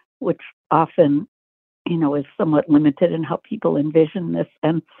 which often, is somewhat limited in how people envision this.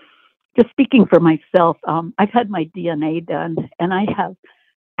 And just speaking for myself, I've had my DNA done, and I have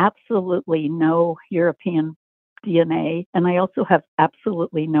absolutely no European DNA, and I also have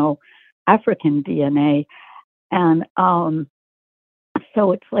absolutely no African DNA. And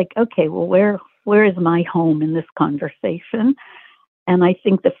so it's like, okay, well, where is my home in this conversation? And I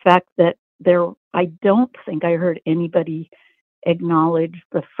think the fact that I don't think I heard anybody acknowledge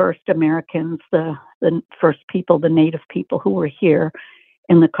the first Americans, the first people, the native people who were here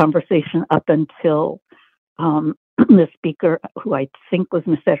in the conversation up until the speaker, who I think was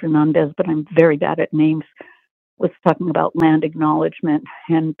Mr. Hernandez, but I'm very bad at names, was talking about land acknowledgement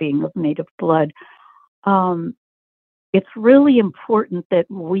and being of native blood. It's really important that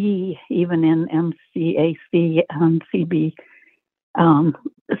we, even in MCAC and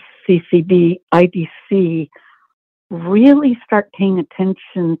CCB, IDC, really start paying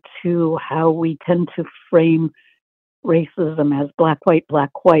attention to how we tend to frame racism as black,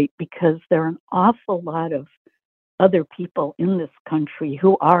 white, because there are an awful lot of other people in this country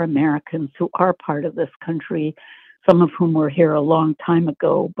who are Americans, who are part of this country, some of whom were here a long time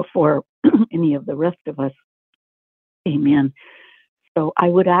ago before any of the rest of us came in. So I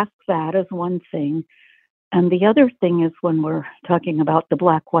would ask that as one thing. And the other thing is, when we're talking about the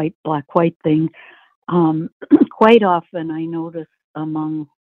black, white thing, quite often I notice among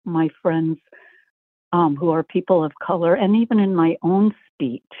my friends who are people of color, and even in my own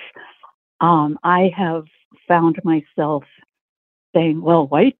speech, I have found myself saying, well,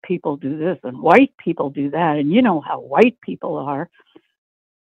 white people do this and white people do that, and you know how white people are.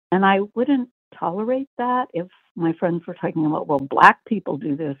 And I wouldn't tolerate that if my friends were talking about, well, black people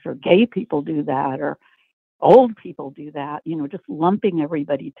do this, or gay people do that, or old people do that, just lumping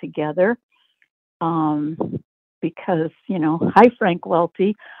everybody together. Because, hi, Frank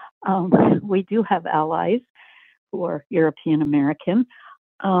Welty, we do have allies who are European American.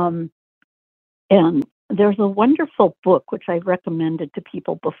 And there's a wonderful book, which I've recommended to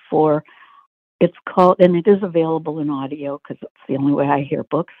people before. It's called, and it is available in audio because it's the only way I hear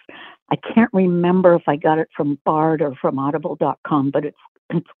books. I can't remember if I got it from Bard or from audible.com, but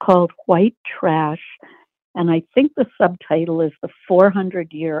it's called White Trash. And I think the subtitle is The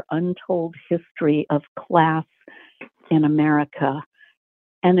 400-Year Untold History of Class in America.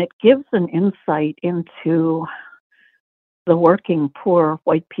 And it gives an insight into the working poor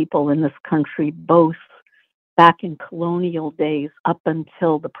white people in this country, both back in colonial days up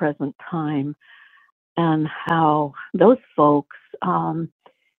until the present time, and how those folks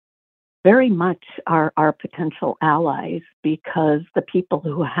very much are our potential allies, because the people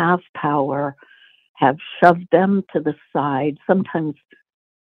who have power have shoved them to the side, sometimes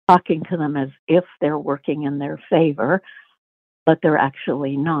talking to them as if they're working in their favor, but they're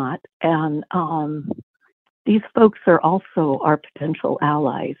actually not. And these folks are also our potential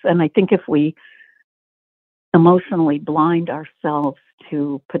allies. And I think if we emotionally blind ourselves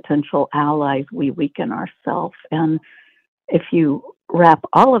to potential allies, we weaken ourselves. And if you wrap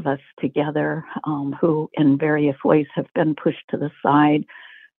all of us together, who in various ways have been pushed to the side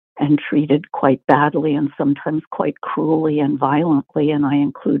and treated quite badly and sometimes quite cruelly and violently, and I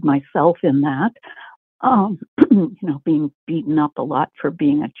include myself in that, being beaten up a lot for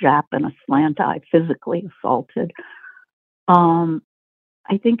being a Jap and a slant eye, physically assaulted.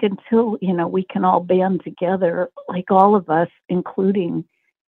 I think until, we can all band together, like all of us, including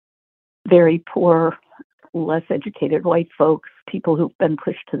very poor, less educated white folks, people who've been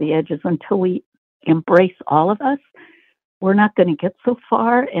pushed to the edges, until we embrace all of us, we're not going to get so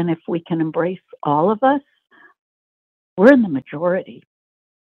far. And if we can embrace all of us, we're in the majority.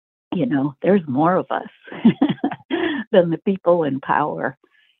 There's more of us than the people in power.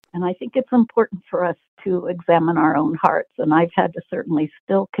 And I think it's important for us to examine our own hearts. And I've had to certainly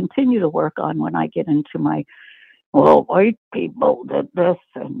still continue to work on, when I get into my, well, white people did this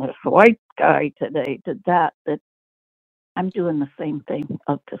and this white guy today did that, that I'm doing the same thing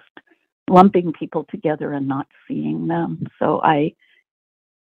of just lumping people together and not seeing them. So I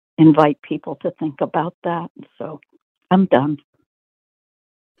invite people to think about that. So I'm done.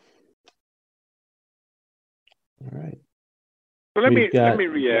 All right. So let me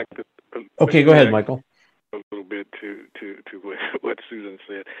react. Okay, go ahead, Michael. A little bit to what Susan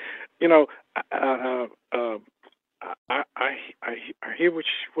said. I hear what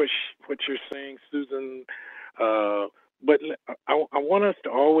you're saying, Susan. But I want us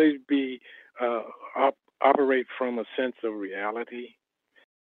to always be operate from a sense of reality.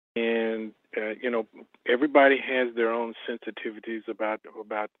 And everybody has their own sensitivities about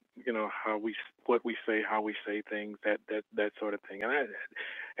what we say, how we say things, that sort of thing. And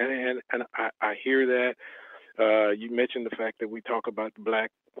I hear that. You mentioned the fact that we talk about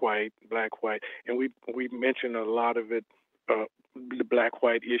black, white, and we mention a lot of it, the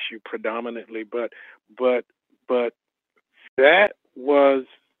black-white issue predominantly, but that was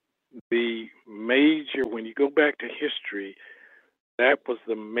the major. When you go back to history, that was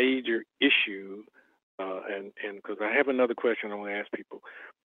the major issue, and because I have another question I want to ask people.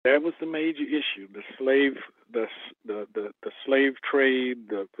 That was the major issue: the slave trade,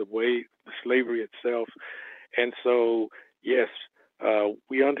 the way the slavery itself. And so, yes, I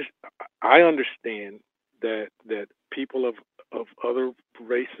understand that people of other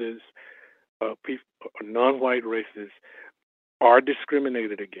races, non-white races, are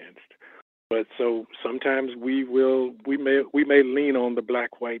discriminated against. But so sometimes we may lean on the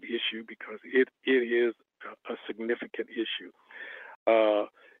black-white issue because it is a significant issue.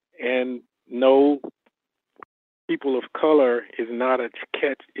 And no, people of color is not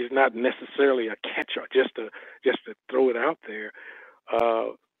necessarily a catch-all. Just to throw it out there,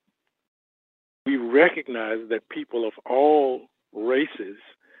 we recognize that people of all races,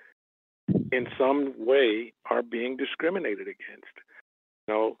 in some way, are being discriminated against.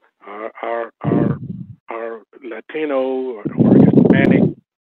 Our Latino or Hispanic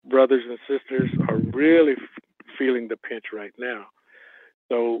brothers and sisters are really feeling the pinch right now.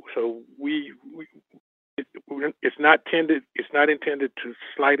 So it's not intended to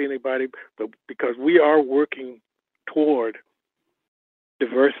slight anybody, but because we are working toward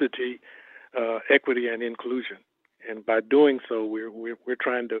diversity, equity, and inclusion, and by doing so, we're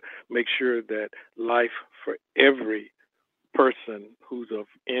trying to make sure that life for every person who's of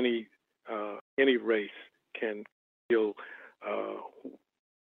any race can feel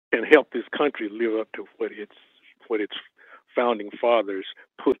can help this country live up to what its founding fathers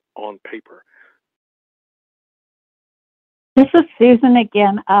put on paper. This is Susan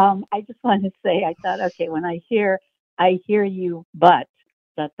again. I just want to say, I thought, okay, when I hear you, but ...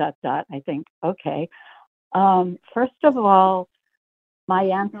 I think, okay. First of all, my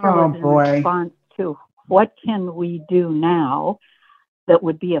answer was in response to what can we do now that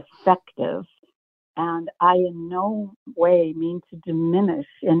would be effective. And I in no way mean to diminish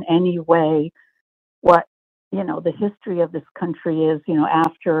in any way what, the history of this country is,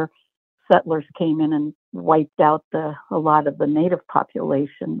 after settlers came in and wiped out a lot of the native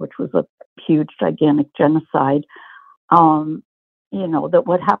population, which was a huge, gigantic genocide. That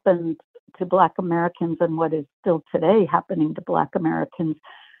what happened to Black Americans and what is still today happening to Black Americans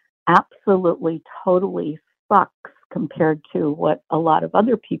absolutely, totally sucks compared to what a lot of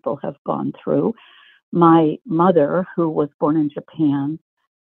other people have gone through. My mother, who was born in Japan,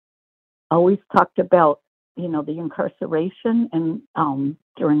 always talked about, you know, the incarceration and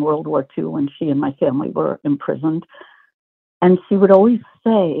during World War II when she and my family were imprisoned. And she would always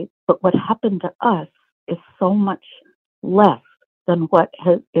say, but what happened to us is so much less than what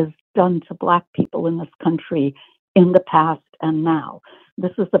is done to Black people in this country in the past and now.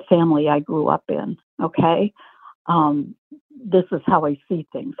 This is the family I grew up in, okay? This is how I see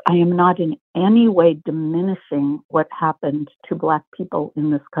things. I am not in any way diminishing what happened to Black people in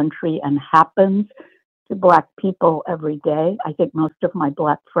this country and happens to Black people every day. I think most of my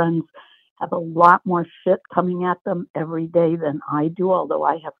Black friends have a lot more shit coming at them every day than I do, although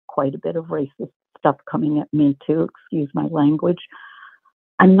I have quite a bit of racist stuff coming at me too, excuse my language.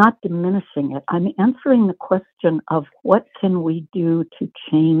 I'm not diminishing it. I'm answering the question of what can we do to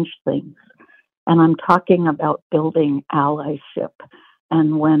change things? And I'm talking about building allyship.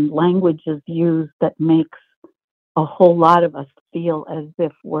 And when language is used that makes a whole lot of us feel as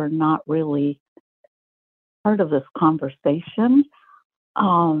if we're not really part of this conversation,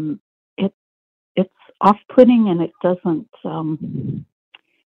 it's off-putting, and it doesn't,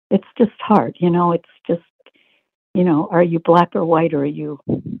 it's just hard, you know, it's just, you know, are you Black or white, or are you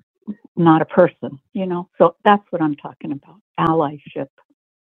not a person, you know? So that's what I'm talking about, allyship.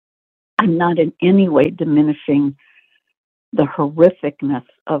 I'm not in any way diminishing the horrificness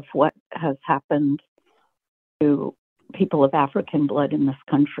of what has happened to people of African blood in this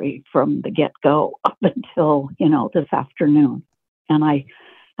country from the get-go up until, you know, this afternoon. And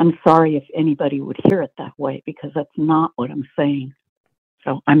I'm sorry if anybody would hear it that way, because that's not what I'm saying.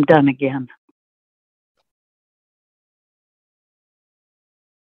 So I'm done again.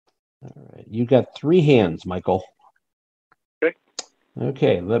 All right. You got 3 hands, Michael. Okay.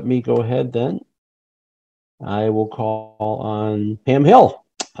 Okay, let me go ahead then. I will call on Pam Hill.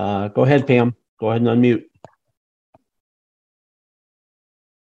 Go ahead, Pam. Go ahead and unmute.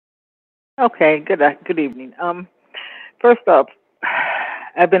 Okay, good evening. First off,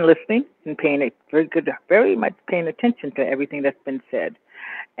 I've been listening and very much paying attention to everything that's been said.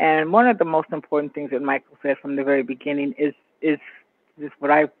 And one of the most important things that Michael said from the very beginning is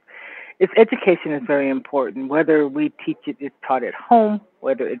education is very important. Whether we teach it, it's taught at home,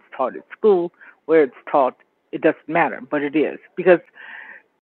 whether it's taught at school, where it's taught, it doesn't matter, but it is. Because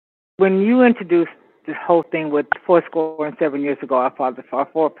when you introduce this whole thing with 407 years ago, our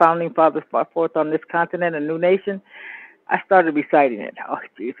four founding fathers fought forth on this continent, a new nation, I started reciting it. Oh,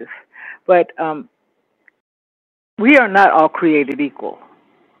 Jesus. But we are not all created equal.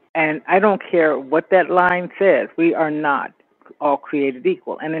 And I don't care what that line says. We are not all created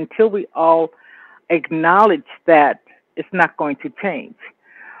equal. And until we all acknowledge that, it's not going to change.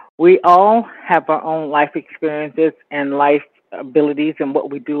 We all have our own life experiences and life abilities and what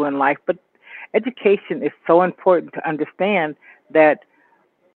we do in life. But education is so important to understand that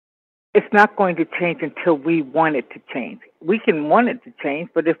it's not going to change until we want it to change. We can want it to change,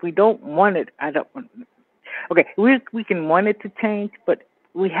 but if we don't want it, we can want it to change, but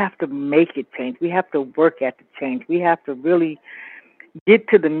we have to make it change. We have to work at the change. We have to really get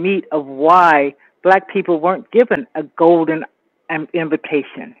to the meat of why Black people weren't given a golden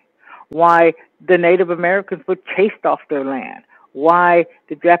invitation, why the Native Americans were chased off their land, why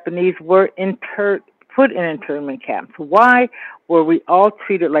the Japanese were put in internment camps, why were we all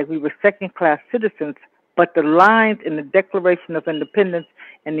treated like we were second-class citizens, but the lines in the Declaration of Independence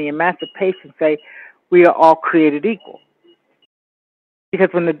and the Emancipation say we are all created equal. Because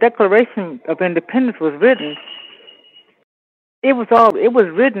when the Declaration of Independence was written, it was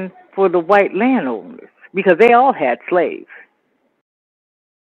written for the white landowners because they all had slaves.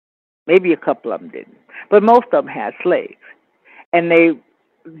 Maybe a couple of them didn't, but most of them had slaves, and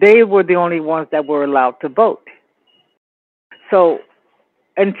they were the only ones that were allowed to vote. So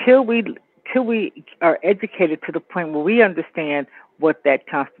until we are educated to the point where we understand what that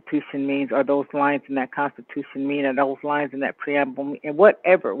Constitution means, or those lines in that Constitution mean, or those lines in that preamble mean, and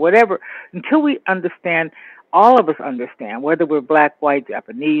whatever, until we understand, all of us understand, whether we're Black, white,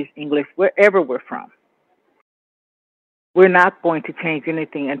 Japanese, English, wherever we're from, we're not going to change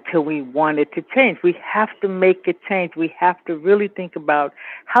anything until we want it to change. We have to make it change. We have to really think about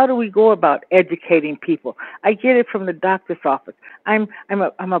how do we go about educating people. I get it from the doctor's office. I'm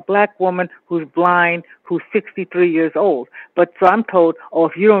a Black woman who's blind, who's 63 years old. But so I'm told, oh,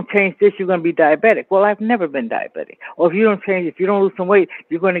 if you don't change this, you're going to be diabetic. Well, I've never been diabetic. Or if you don't lose some weight,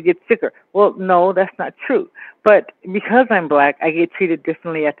 you're going to get sicker. Well, no, that's not true. But because I'm Black, I get treated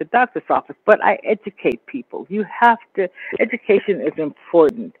differently at the doctor's office. But I educate people. Education is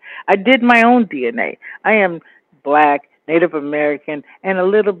important. I did my own DNA. I am black, Native American, and a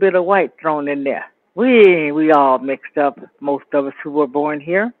little bit of white thrown in there. We all mixed up. Most of us who were born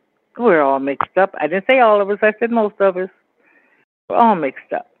here, we're all mixed up. I didn't say all of us. I said most of us. We're all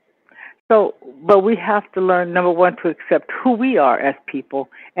mixed up. So, but we have to learn, number one, to accept who we are as people,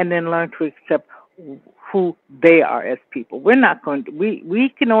 and then learn to accept who they are as people. We're not going to,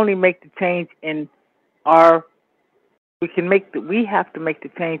 we can only make the change in our, we have to make the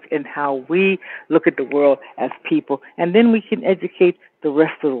change in how we look at the world as people, and then we can educate the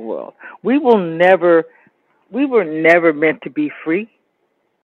rest of the world. We were never meant to be free.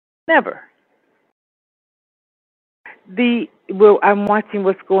 Never. I'm watching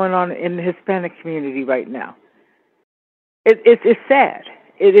what's going on in the Hispanic community right now. It's sad.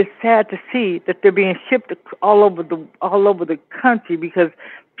 It is sad to see that they're being shipped all over the country because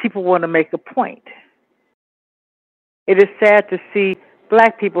people want to make a point. It is sad to see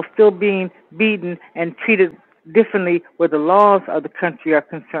black people still being beaten and treated differently where the laws of the country are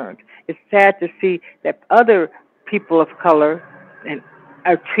concerned. It's sad to see that other people of color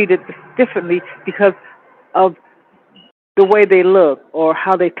are treated differently because of the way they look or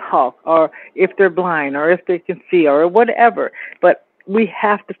how they talk or if they're blind or if they can see or whatever. But we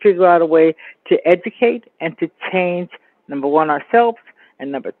have to figure out a way to educate and to change, number one, ourselves,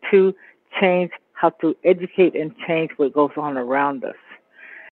 and number two, change how to educate and change what goes on around us.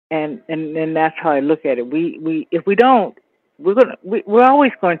 And that's how I look at it. If we don't, we're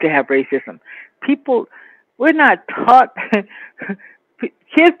always going to have racism. People, we're not taught.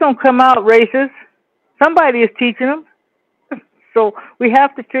 Kids don't come out racist. Somebody is teaching them. So we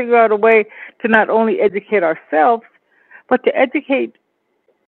have to figure out a way to not only educate ourselves, but to educate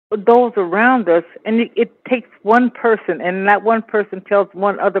those around us. And it takes one person, and that one person tells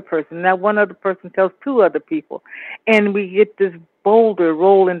one other person, and that one other person tells two other people. And we get this boulder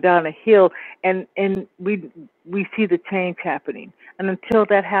rolling down a hill, and we see the change happening. And until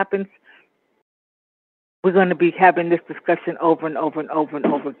that happens, we're going to be having this discussion over and over and over and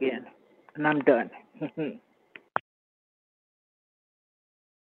over again. And I'm done.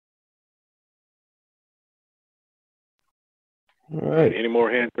 All right. Any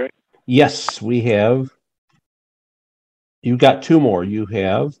more hands, Greg? Yes, we have. You got two more. You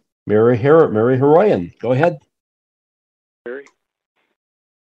have Mary Heroyan. Go ahead. Mary.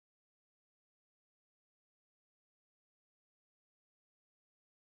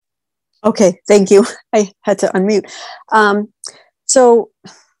 Okay, thank you. I had to unmute. So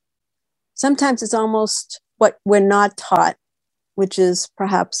sometimes it's almost what we're not taught, which is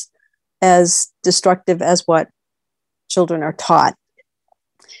perhaps as destructive as what children are taught.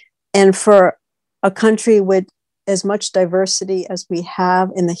 And for a country with as much diversity as we have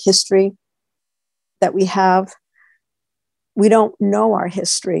in the history that we have, we don't know our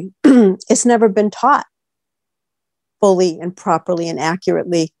history. It's never been taught fully and properly and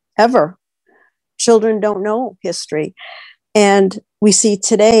accurately ever. Children don't know history. And we see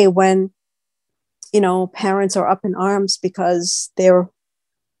today when, parents are up in arms because they're,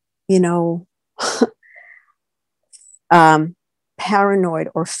 paranoid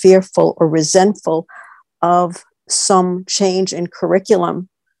or fearful or resentful of some change in curriculum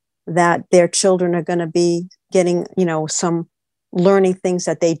that their children are going to be getting, some learning things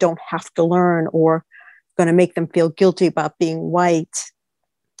that they don't have to learn or going to make them feel guilty about being white,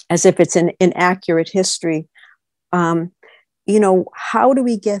 as if it's an inaccurate history. How do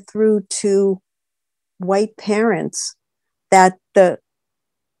we get through to white parents that the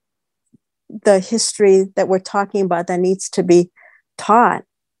history that we're talking about that needs to be taught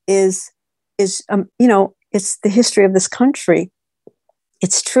is it's the history of this country.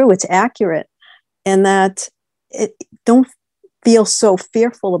 It's true, it's accurate, and that don't feel so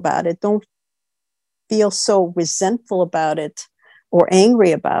fearful about it. Don't feel so resentful about it or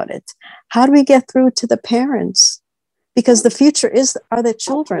angry about it. How do we get through to the parents? Because the future are the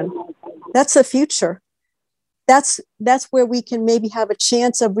children. That's the future. That's where we can maybe have a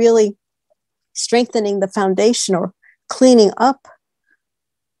chance of really strengthening the foundation or cleaning up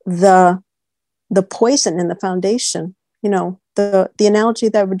the poison in the foundation. The analogy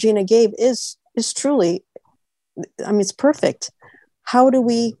that Regina gave is truly, it's perfect. How do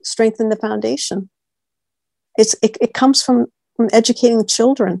we strengthen the foundation? It comes from educating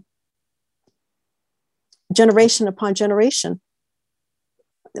children, generation upon generation,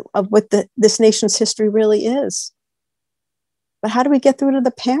 of what this nation's history really is. But how do we get through to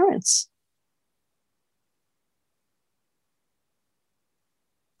the parents?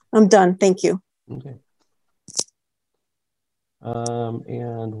 I'm done. Thank you. Okay.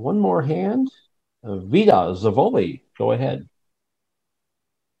 And one more hand. Vida Zavoli, go ahead.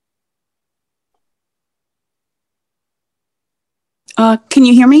 Can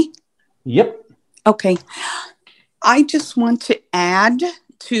you hear me? Yep. Okay. I just want to add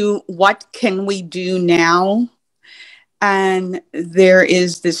to what can we do now? And there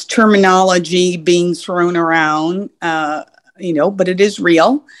is this terminology being thrown around, but it is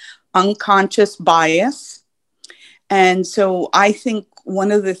real, unconscious bias. And so I think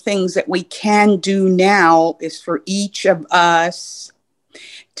one of the things that we can do now is for each of us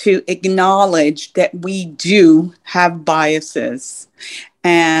to acknowledge that we do have biases.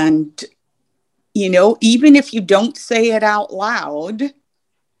 And, even if you don't say it out loud,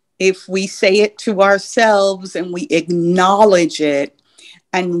 if we say it to ourselves and we acknowledge it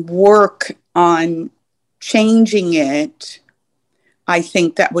and work on changing it, I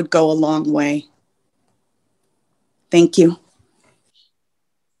think that would go a long way. Thank you.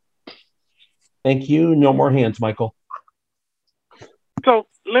 Thank you. No more hands, Michael. So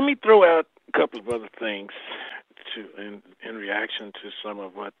let me throw out a couple of other things in reaction to some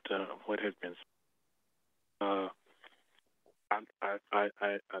of what has been said. I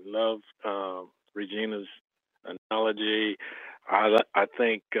love Regina's analogy. I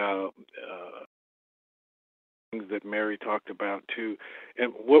think things that Mary talked about too,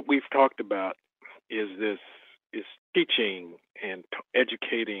 and what we've talked about is teaching and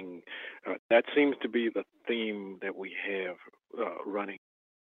educating. That seems to be the theme that we have running.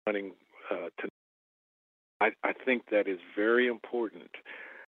 I think that is very important.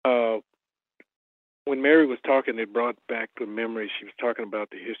 When Mary was talking, it brought back the memory. She was talking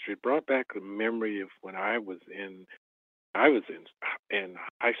about the history. It brought back the memory of when I was in high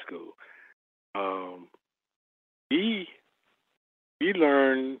school. We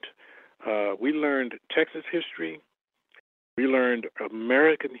learned Texas history, we learned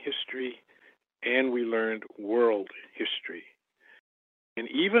American history, and we learned world history. And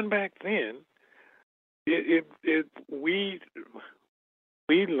even back then, we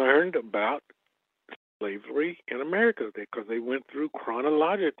learned about slavery in America because they went through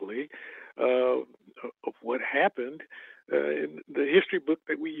chronologically of what happened. In the history book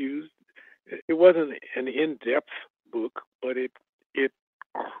that we used, it wasn't an in-depth book, but it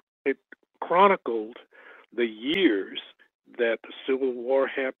chronicled the years that the Civil War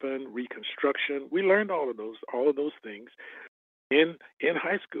happened, Reconstruction. We learned all of those things in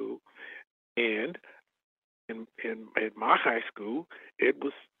high school, and in my high school, it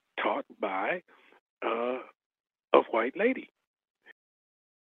was taught by a white lady.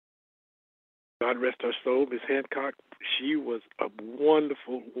 God rest her soul, Miss Hancock. She was a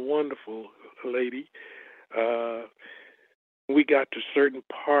wonderful, wonderful lady. We got to certain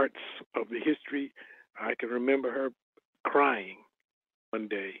parts of the history. I can remember her crying one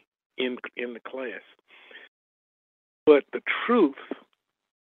day in the class. But the truth,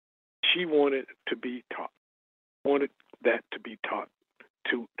 she wanted to be taught. Wanted that to be taught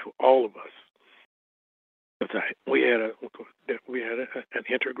to all of us. We had an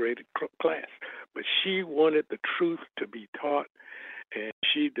integrated class, but she wanted the truth to be taught, and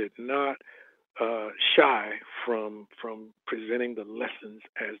she did not shy from presenting the lessons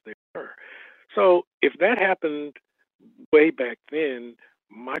as they were. So if that happened way back then,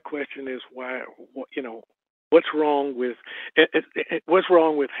 my question is why? What's wrong with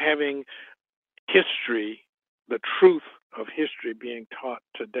having history, the truth of history, being taught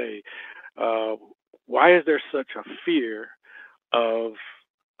today? Why is there such a fear of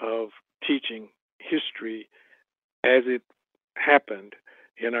teaching history as it happened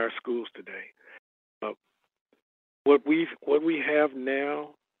in our schools today? What we have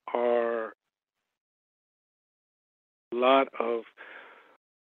now are a lot of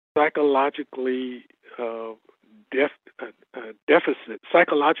psychological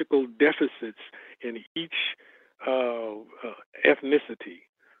deficits in each ethnicity,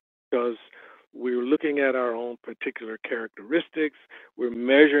 because we're looking at our own particular characteristics, we're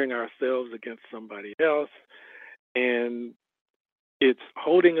measuring ourselves against somebody else, and it's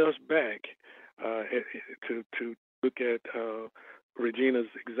holding us back. To look at Regina's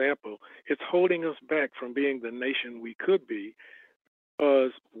example, it's holding us back from being the nation we could be,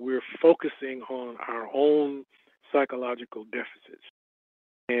 because we're focusing on our own psychological deficits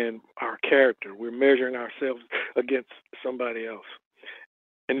and our character. We're measuring ourselves against somebody else.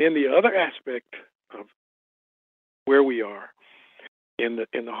 And then the other aspect of where we are in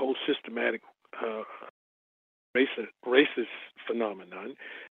the whole systematic racist phenomenon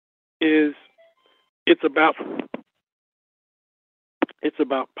is it's about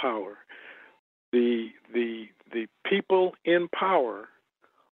power. The people in power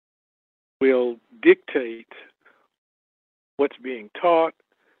will dictate what's being taught,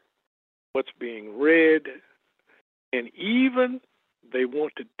 what's being read, and even they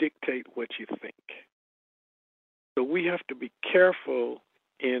want to dictate what you think. So we have to be careful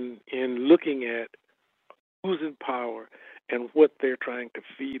in looking at who's in power and what they're trying to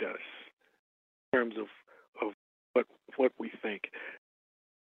feed us in terms of what we think.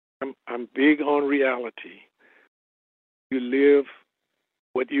 I'm big on reality.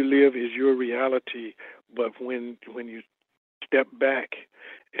 What you live is your reality, but when you step back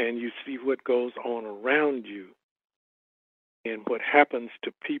and you see what goes on around you and what happens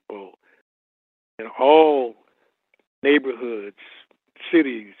to people in all neighborhoods,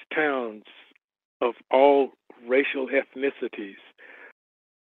 cities, towns of all racial ethnicities,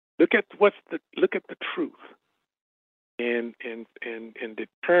 look at the truth and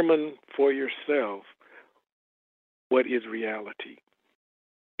determine for yourself what is reality.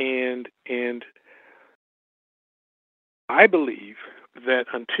 And I believe that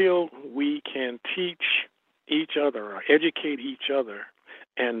until we can teach each other or educate each other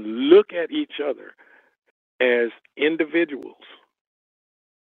and look at each other as individuals,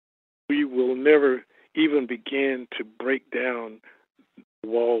 we will never even begin to break down the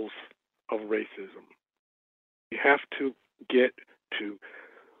walls of racism. We have to get to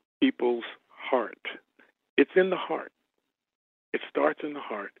people's heart. It's in the heart. It starts in the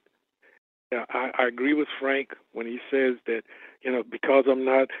heart. Now, I agree with Frank when he says that, because I'm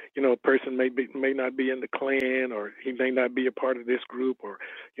not, a person may not be in the Klan, or he may not be a part of this group, or,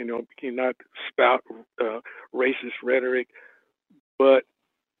 he not spout racist rhetoric. But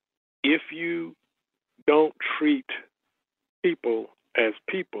if you don't treat people as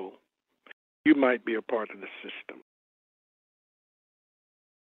people, you might be a part of the system.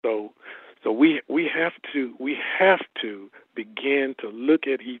 So we have to begin to look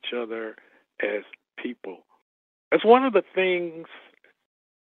at each other as people. That's one of the things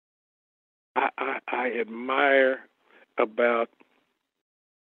I admire about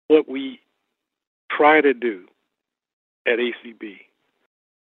what we try to do at ACB.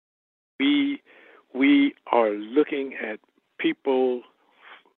 We are looking at people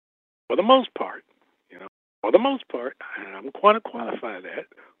for the most part. For the most part, and I'm going to qualify that.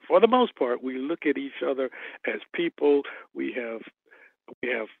 For the most part, we look at each other as people. We have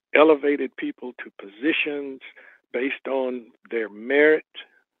elevated people to positions based on their merit,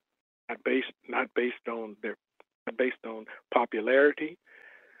 not based on popularity,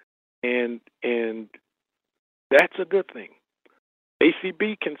 and that's a good thing.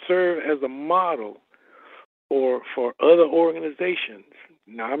 ACB can serve as a model for other organizations.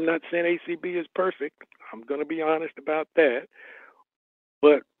 Now, I'm not saying ACB is perfect. I'm going to be honest about that.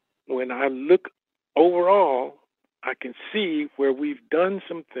 But when I look overall, I can see where we've done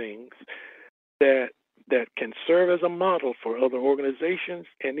some things that can serve as a model for other organizations,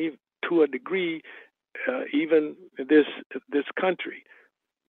 and even to a degree, even this country,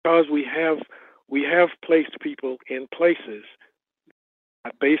 because we have placed people in places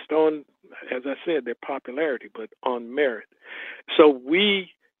not based on, as I said, their popularity, but on merit. So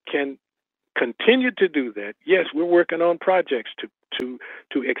we can continue to do that. Yes, we're working on projects to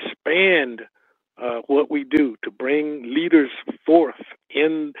expand what we do, to bring leaders forth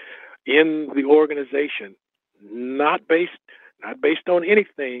in the organization, not based on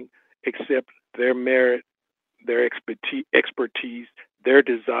anything except their merit, their expertise, their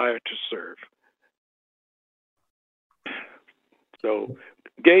desire to serve. So,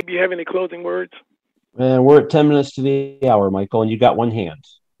 Gabe, you have any closing words? We're at 10 minutes to the hour, Michael, and you got one hand.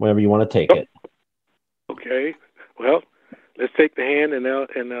 Whenever you want to take it. Okay. Well, let's take the hand, and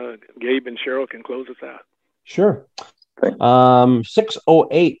Gabe and Cheryl can close us out. Sure.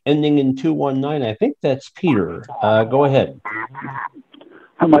 608 ending in 219. I think that's Peter. Go ahead.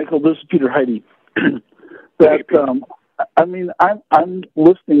 Hi, Michael. This is Peter Heidi. I'm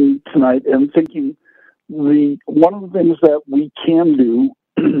listening tonight and thinking one of the things that we can do,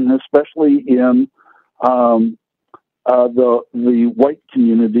 especially in the white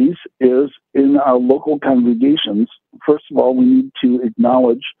communities, is in our local congregations. First of all, we need to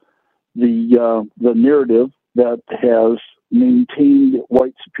acknowledge the narrative that has maintained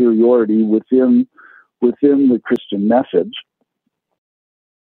white superiority within the Christian message.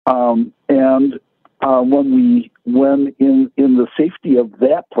 When in the safety of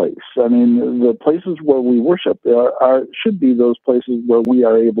that place, the places where we worship should be those places where we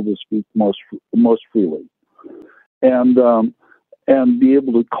are able to speak most freely, and be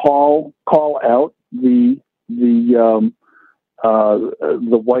able to call out the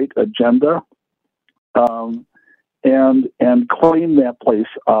white agenda, and claim that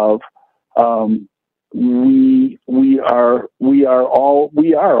place of we are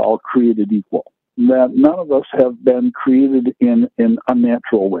all created equal. that none of us have been created in an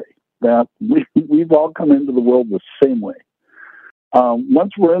unnatural way. That we've all come into the world the same way.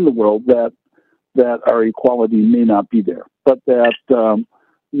 Once we're in the world, that our equality may not be there, but that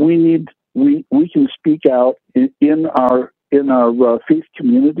we can speak out in our faith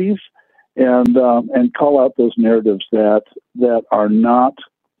communities and call out those narratives that are not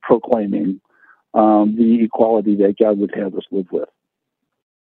proclaiming the equality that God would have us live with.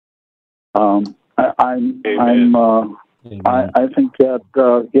 I think that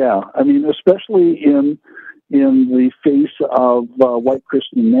I mean, especially in the face of white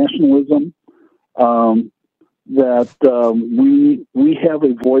Christian nationalism, that we have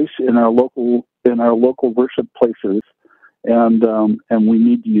a voice in our local worship places, and we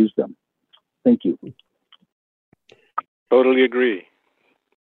need to use them. Thank you. Totally agree.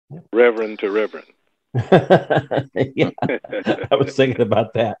 Reverend to Reverend. Yeah, I was thinking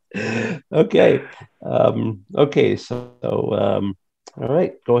about that. Okay. Okay. So, all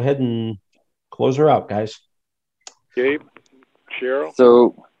right. Go ahead and close her out, guys. Gabe, Cheryl.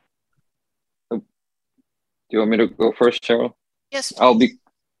 So, do you want me to go first, Cheryl? Yes. I'll be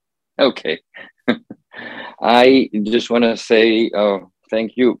okay. I just want to say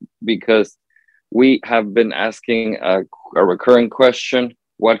thank you, because we have been asking a recurring question: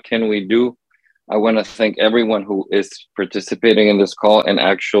 what can we do? I want to thank everyone who is participating in this call and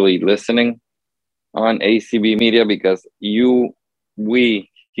actually listening on ACB Media, because we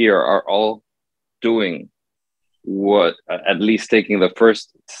here are all doing what, at least taking the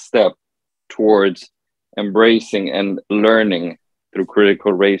first step towards embracing and learning through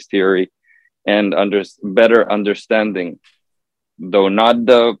critical race theory and better understanding, though not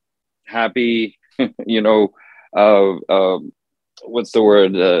the happy, what's the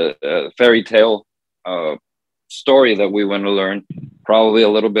word, fairy tale story that we want to learn, probably a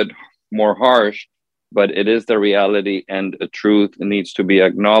little bit more harsh, but it is the reality, and the truth needs to be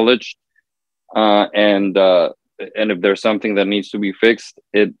acknowledged. And if there's something that needs to be fixed,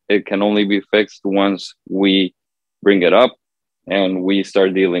 it can only be fixed once we bring it up and we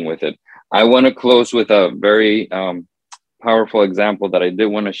start dealing with it. I want to close with a very powerful example that I did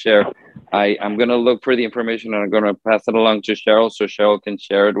want to share. I'm going to look for the information and I'm going to pass it along to Cheryl so Cheryl can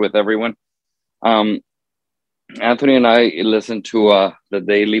share it with everyone. Anthony and I listened to the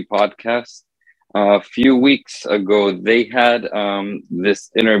Daily Podcast. A few weeks ago, they had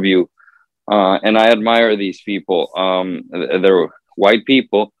this interview, and I admire these people. They're white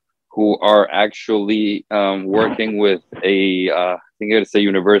people who are actually working with I think it's a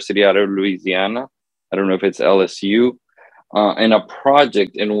university out of Louisiana. I don't know if it's LSU. In a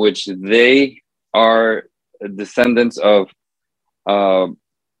project in which they are descendants of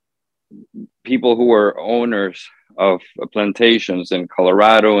people who were owners of plantations in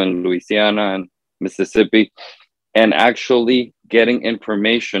Colorado and Louisiana and Mississippi, and actually getting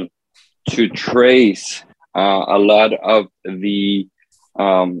information to trace a lot of the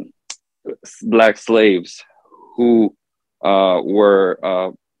Black slaves who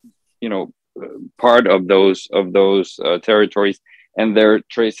were, part of those territories, and they're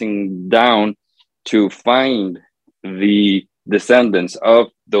tracing down to find the descendants of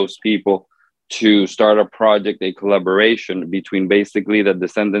those people to start a project, a collaboration between basically the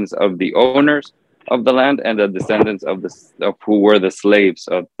descendants of the owners of the land and the descendants of who were the slaves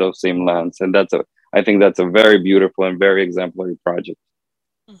of those same lands. And I think that's a very beautiful and very exemplary project.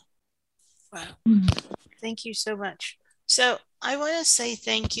 Wow. Thank you so much. So I want to say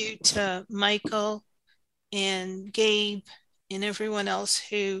thank you to Michael and Gabe and everyone else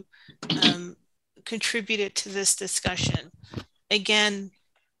who contributed to this discussion. Again,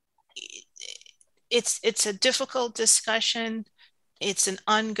 it's a difficult discussion. It's an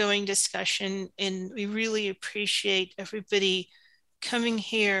ongoing discussion, and we really appreciate everybody coming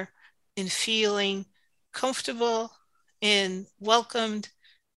here and feeling comfortable and welcomed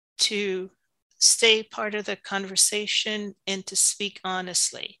to stay part of the conversation and to speak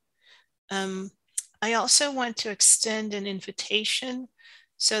honestly. I also want to extend an invitation.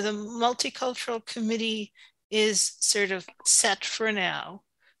 So the Multicultural Committee is sort of set for now,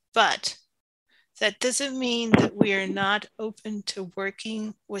 but that doesn't mean that we are not open to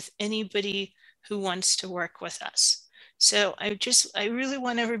working with anybody who wants to work with us. So I really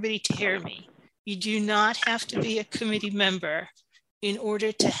want everybody to hear me. You do not have to be a committee member in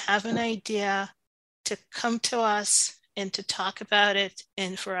order to have an idea, to come to us and to talk about it,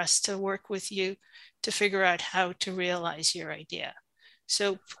 and for us to work with you to figure out how to realize your idea.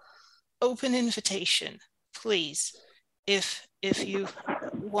 So open invitation, please. If you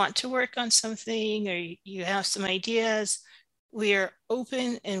want to work on something or you have some ideas, we are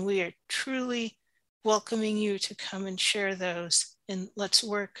open and we are truly welcoming you to come and share those, and let's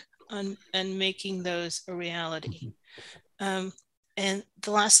work on and making those a reality. And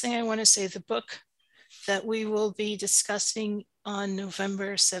the last thing I want to say, the book that we will be discussing on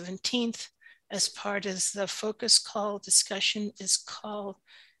November 17th as part of the focus call discussion is called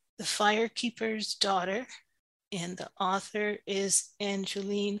The Firekeeper's Daughter, and the author is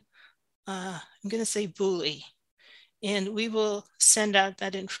Angeline, I'm going to say Booley. And we will send out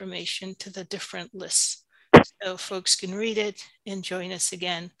that information to the different lists so folks can read it and join us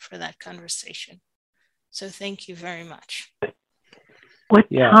again for that conversation. So thank you very much. What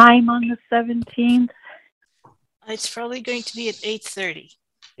time on the 17th? It's probably going to be at 8:30.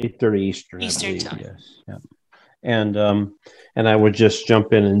 8:30 Eastern time. Yes. Yeah. And I would just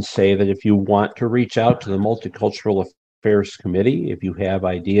jump in and say that if you want to reach out to the Multicultural Affairs Committee, if you have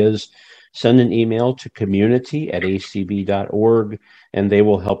ideas, send an email to community@acb.org, and they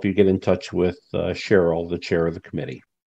will help you get in touch with Cheryl, the chair of the committee.